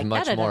moving. She's like,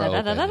 much more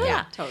open.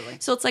 Yeah, totally.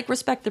 So it's like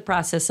respect the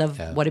process of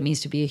what it means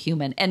to be a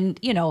human. And,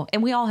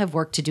 and we all have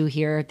work to do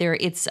here.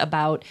 It's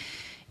about,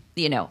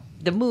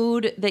 the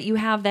mood that you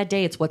have that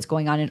day. It's what's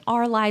going on in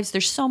our lives.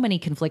 There's so many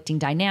conflicting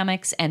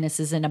dynamics, and this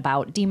isn't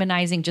about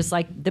demonizing, just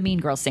like the Mean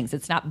Girls sings.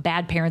 It's not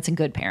bad parents and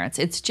good parents.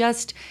 It's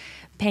just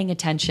paying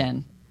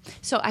attention.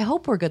 So I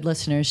hope we're good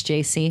listeners,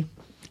 JC.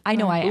 I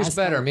know I Who's asked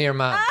better, them. me or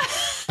mom?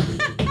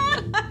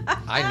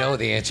 I know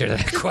the answer to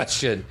that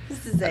question.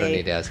 is I don't a-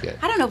 need to ask it.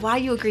 I don't know why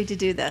you agreed to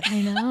do this.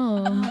 I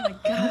know.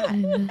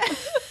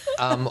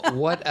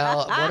 What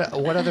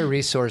other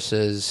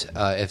resources,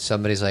 if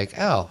somebody's like,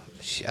 oh,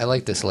 I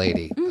like this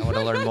lady. I want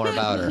to learn more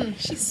about her.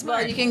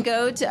 Well, you can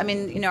go to,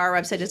 our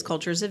website is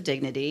Cultures of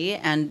Dignity,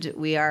 and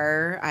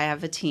I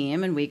have a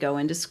team, and we go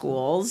into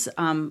schools,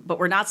 but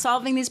we're not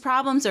solving these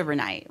problems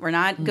overnight. We're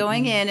not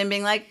going in and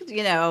being like,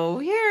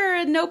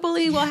 here, no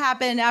bullying will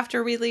happen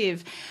after we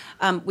leave.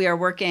 We are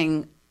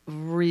working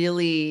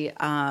really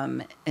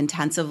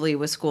intensively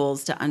with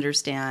schools to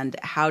understand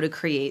how to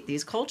create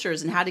these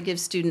cultures and how to give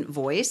student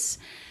voice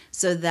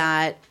so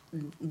that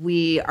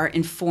we are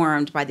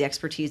informed by the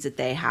expertise that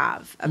they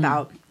have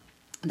about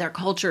their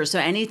culture. So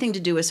anything to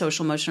do with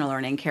social emotional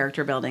learning,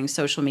 character building,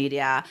 social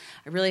media.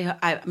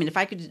 If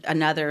I could,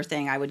 another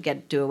thing I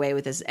would do away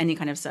with is any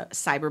kind of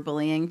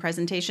cyberbullying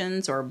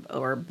presentations or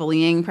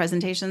bullying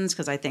presentations,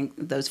 because I think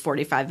those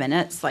 45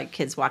 minutes, like,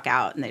 kids walk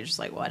out and they're just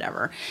like,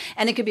 whatever.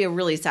 And it could be a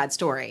really sad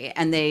story.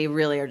 And they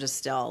really are just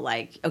still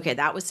like, okay,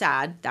 that was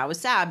sad,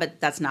 but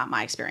that's not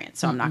my experience.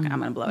 So I'm going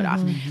to blow it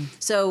off.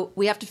 So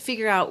we have to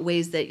figure out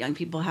ways that young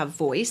people have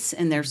voice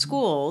in their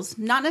schools,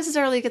 not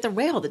necessarily get their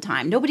way all the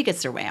time. Nobody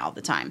gets their way all the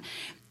time.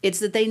 It's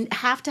that they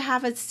have to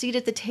have a seat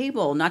at the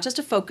table, not just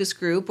a focus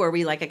group where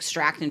we like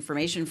extract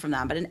information from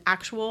them, but an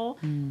actual,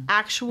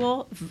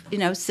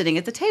 sitting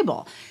at the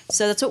table.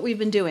 So that's what we've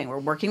been doing. We're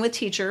working with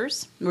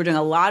teachers. We're doing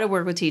a lot of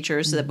work with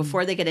teachers so that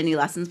before they get any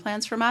lessons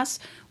plans from us,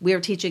 we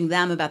are teaching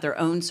them about their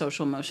own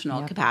social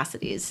emotional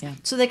capacities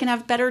so they can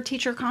have better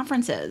teacher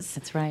conferences.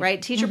 That's right.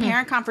 Right? Teacher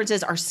parent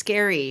conferences are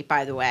scary,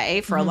 by the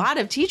way. For a lot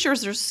of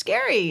teachers, they're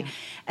scary. Yeah.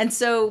 And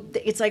so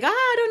it's like,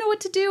 I don't know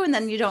what to do. And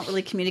then you don't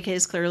really communicate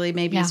as clearly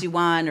maybe as you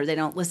want, or they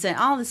don't listen.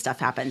 All this stuff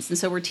happens. And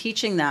so we're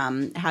teaching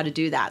them how to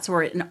do that. So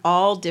we're in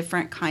all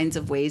different kinds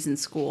of ways in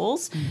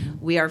schools.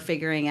 We are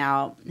figuring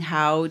out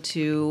how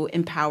to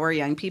empower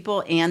young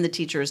people and the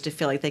teachers to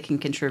feel like they can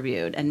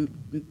contribute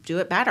and do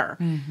it better.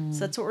 So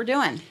that's what we're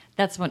doing.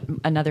 That's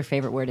another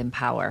favorite word,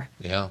 empower.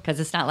 Yeah. Because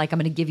it's not like I'm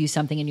going to give you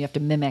something and you have to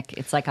mimic.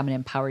 It's like I'm going to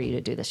empower you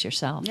to do this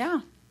yourself.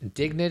 Yeah.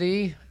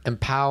 Dignity,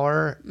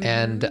 empower,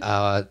 and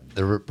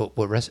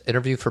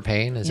interview for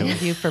pain.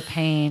 Interview for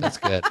pain. That's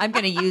good. I'm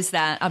going to use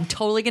that. I'm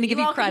totally going to give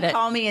you credit. Can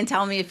call me and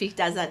tell me if he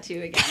does that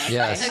too again. Okay?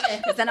 Yes.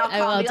 Because then I'll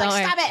call and be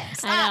like, stop it.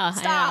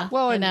 Stop.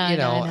 Well,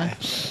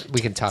 we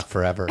can talk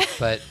forever,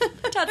 but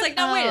Todd's like,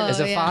 no, wait. as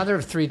a father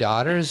of 3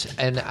 daughters,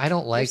 and I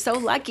don't like. You're so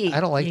lucky.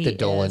 I don't like the He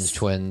Dolan's is.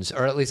 twins,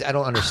 or at least I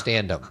don't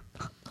understand them.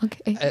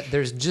 Okay.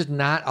 There's just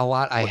not a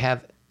lot I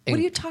have. What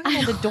are you talking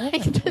about? The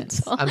Dolan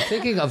twins? I'm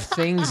thinking of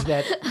things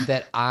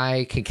that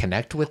I can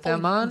connect with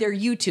them on. They're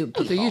YouTube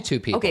people. They're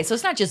YouTube people. Okay, so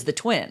it's not just the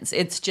twins.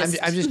 It's just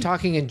I'm just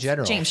talking in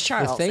general. James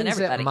Charles the things and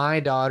everybody. that my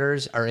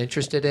daughters are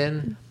interested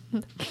in.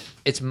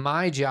 It's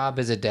my job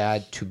as a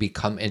dad to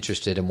become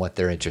interested in what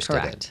they're interested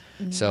Correct.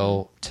 in.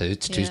 So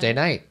it's Tuesday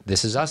night.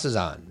 This Is Us is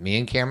on. Me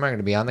and Cameron are going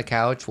to be on the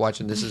couch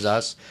watching This Is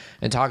Us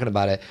and talking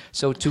about it.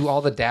 So to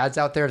all the dads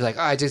out there, it's like,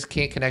 I just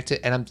can't connect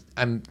it, and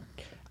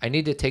I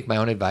need to take my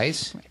own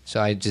advice, so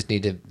I just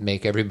need to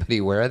make everybody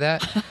aware of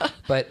that.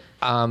 But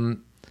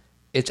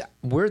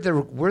we're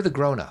the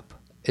grown up.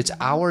 It's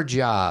our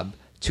job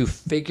to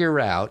figure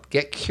out,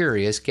 get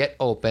curious, get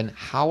open.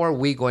 How are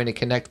we going to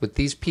connect with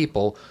these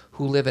people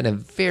who live in a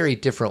very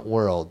different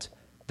world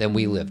than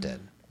we lived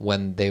in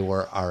when they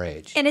were our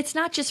age? And it's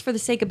not just for the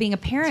sake of being a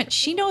parent.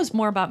 She knows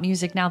more about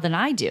music now than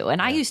I do.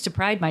 And I used to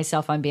pride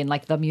myself on being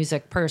like the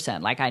music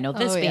person. Like, I know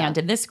this band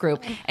and this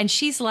group. And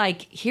she's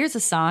like, here's a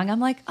song. I'm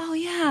like, oh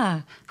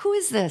yeah, who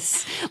is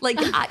this? Like,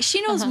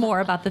 she knows more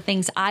about the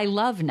things I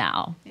love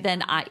now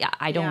than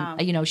I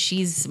don't,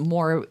 she's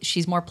more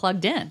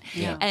plugged in.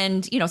 Yeah.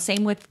 And,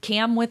 same with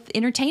Cam with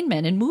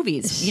entertainment and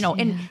movies,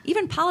 and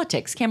even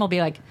politics. Cam will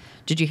be like,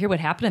 did you hear what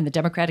happened in the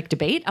Democratic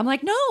debate? I'm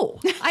like, no,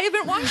 I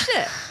haven't watched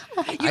it.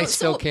 I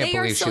still can't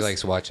believe she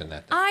likes watching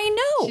that. I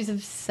know. She's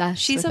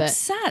obsessed. She's with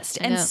obsessed.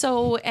 It. And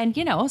so,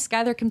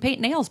 Skylar can paint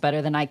nails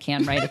better than I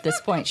can right at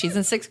this point. She's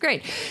in 6th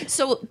grade.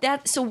 So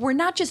we're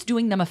not just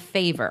doing them a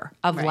favor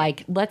of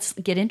like, let's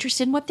get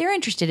interested in what they're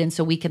interested in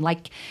so we can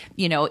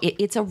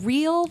it's a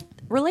real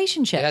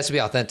relationship. It has to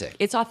be authentic.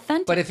 It's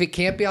authentic. But if it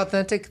can't be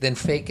authentic, then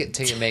fake it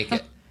till you make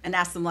it. And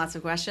ask them lots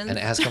of questions. And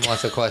ask them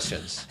lots of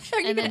questions.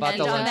 Are you gonna About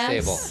the end on lunch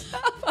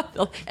that?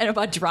 table. And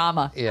about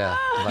drama. Yeah.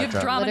 You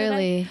have drama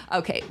Literally. today?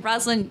 Okay,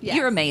 Rosalind, Yes.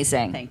 you're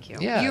amazing. Thank you.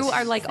 Yes. You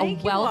are like Thank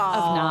a you wealth all.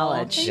 of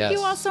knowledge. Thank Yes. you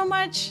all so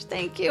much.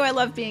 Thank you. I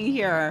love being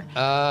here.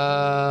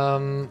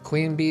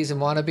 Queen bees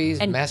and wannabes,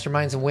 And-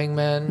 masterminds and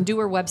wingmen, Do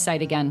her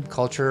website again.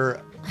 cultures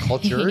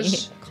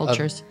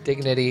Cultures. of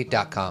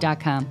dignity.com.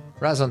 .com.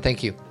 Rosalind,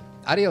 thank you.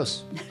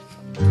 Adios.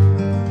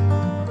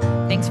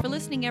 Thanks for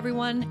listening,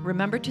 everyone.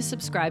 Remember to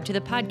subscribe to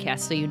the podcast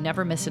so you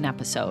never miss an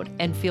episode.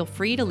 And feel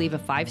free to leave a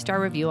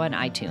 5-star review on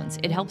iTunes.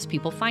 It helps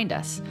people find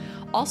us.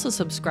 Also,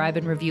 subscribe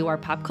and review our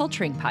Pop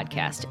Culturing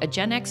podcast, a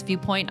Gen X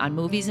viewpoint on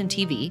movies and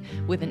TV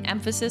with an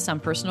emphasis on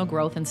personal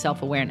growth and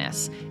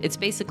self-awareness. It's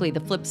basically the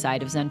flip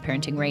side of Zen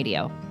Parenting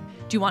Radio.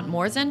 Do you want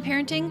more Zen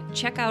parenting?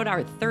 Check out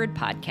our third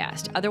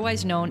podcast,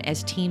 otherwise known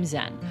as Team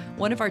Zen.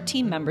 One of our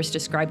team members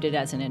described it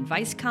as an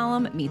advice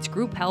column meets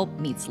group help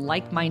meets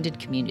like-minded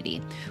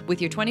community.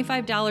 With your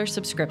 $25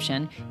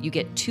 subscription, you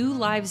get 2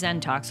 live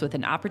Zen talks with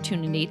an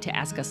opportunity to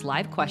ask us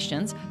live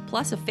questions,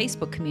 plus a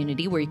Facebook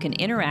community where you can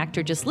interact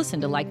or just listen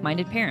to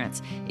like-minded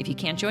parents. If you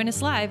can't join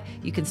us live,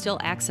 you can still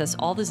access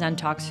all the Zen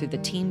talks through the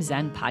Team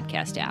Zen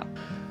podcast app.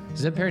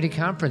 Zen Parenting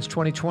Conference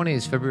 2020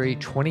 is February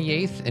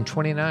 28th and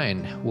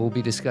 29th. We'll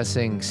be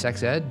discussing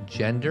sex ed,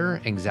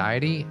 gender,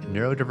 anxiety,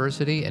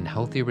 neurodiversity, and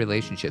healthy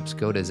relationships.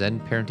 Go to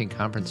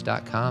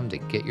zenparentingconference.com to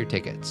get your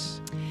tickets.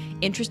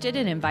 Interested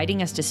in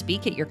inviting us to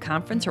speak at your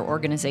conference or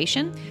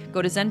organization?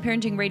 Go to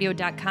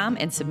zenparentingradio.com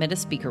and submit a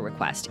speaker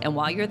request. And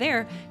while you're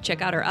there,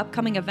 check out our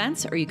upcoming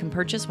events, or you can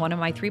purchase one of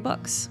my 3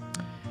 books.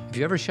 If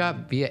you ever shop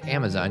via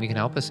Amazon, you can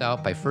help us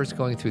out by first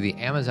going through the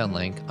Amazon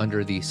link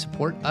under the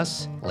Support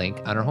Us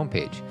link on our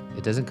homepage.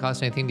 It doesn't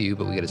cost anything to you,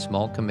 but we get a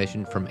small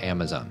commission from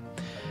Amazon.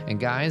 And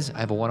guys, I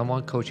have a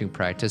one-on-one coaching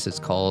practice. It's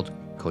called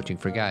Coaching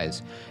for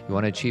Guys. You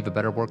want to achieve a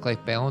better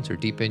work-life balance or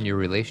deepen your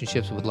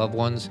relationships with loved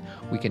ones?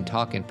 We can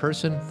talk in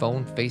person,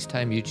 phone,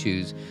 FaceTime, you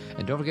choose.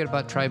 And don't forget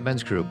about Tribe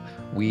Men's Group.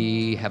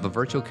 We have a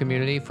virtual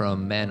community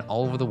from men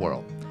all over the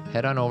world.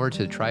 Head on over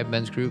to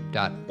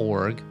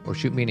tribemensgroup.org or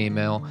shoot me an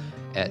email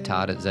at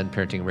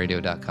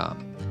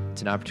todd@zenparentingradio.com.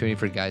 It's an opportunity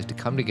for guys to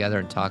come together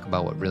and talk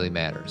about what really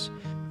matters.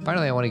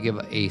 Finally, I want to give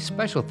a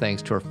special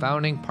thanks to our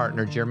founding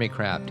partner, Jeremy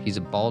Kraft. He's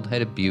a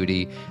bald-headed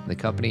beauty, and the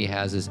company he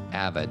has is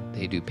Avid.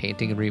 They do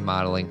painting and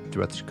remodeling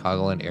throughout the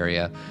Chicagoland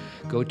area.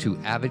 Go to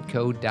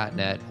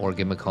avidco.net or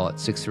give him a call at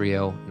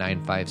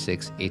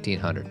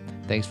 630-956-1800.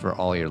 Thanks for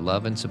all your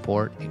love and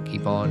support, and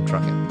keep on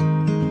trucking.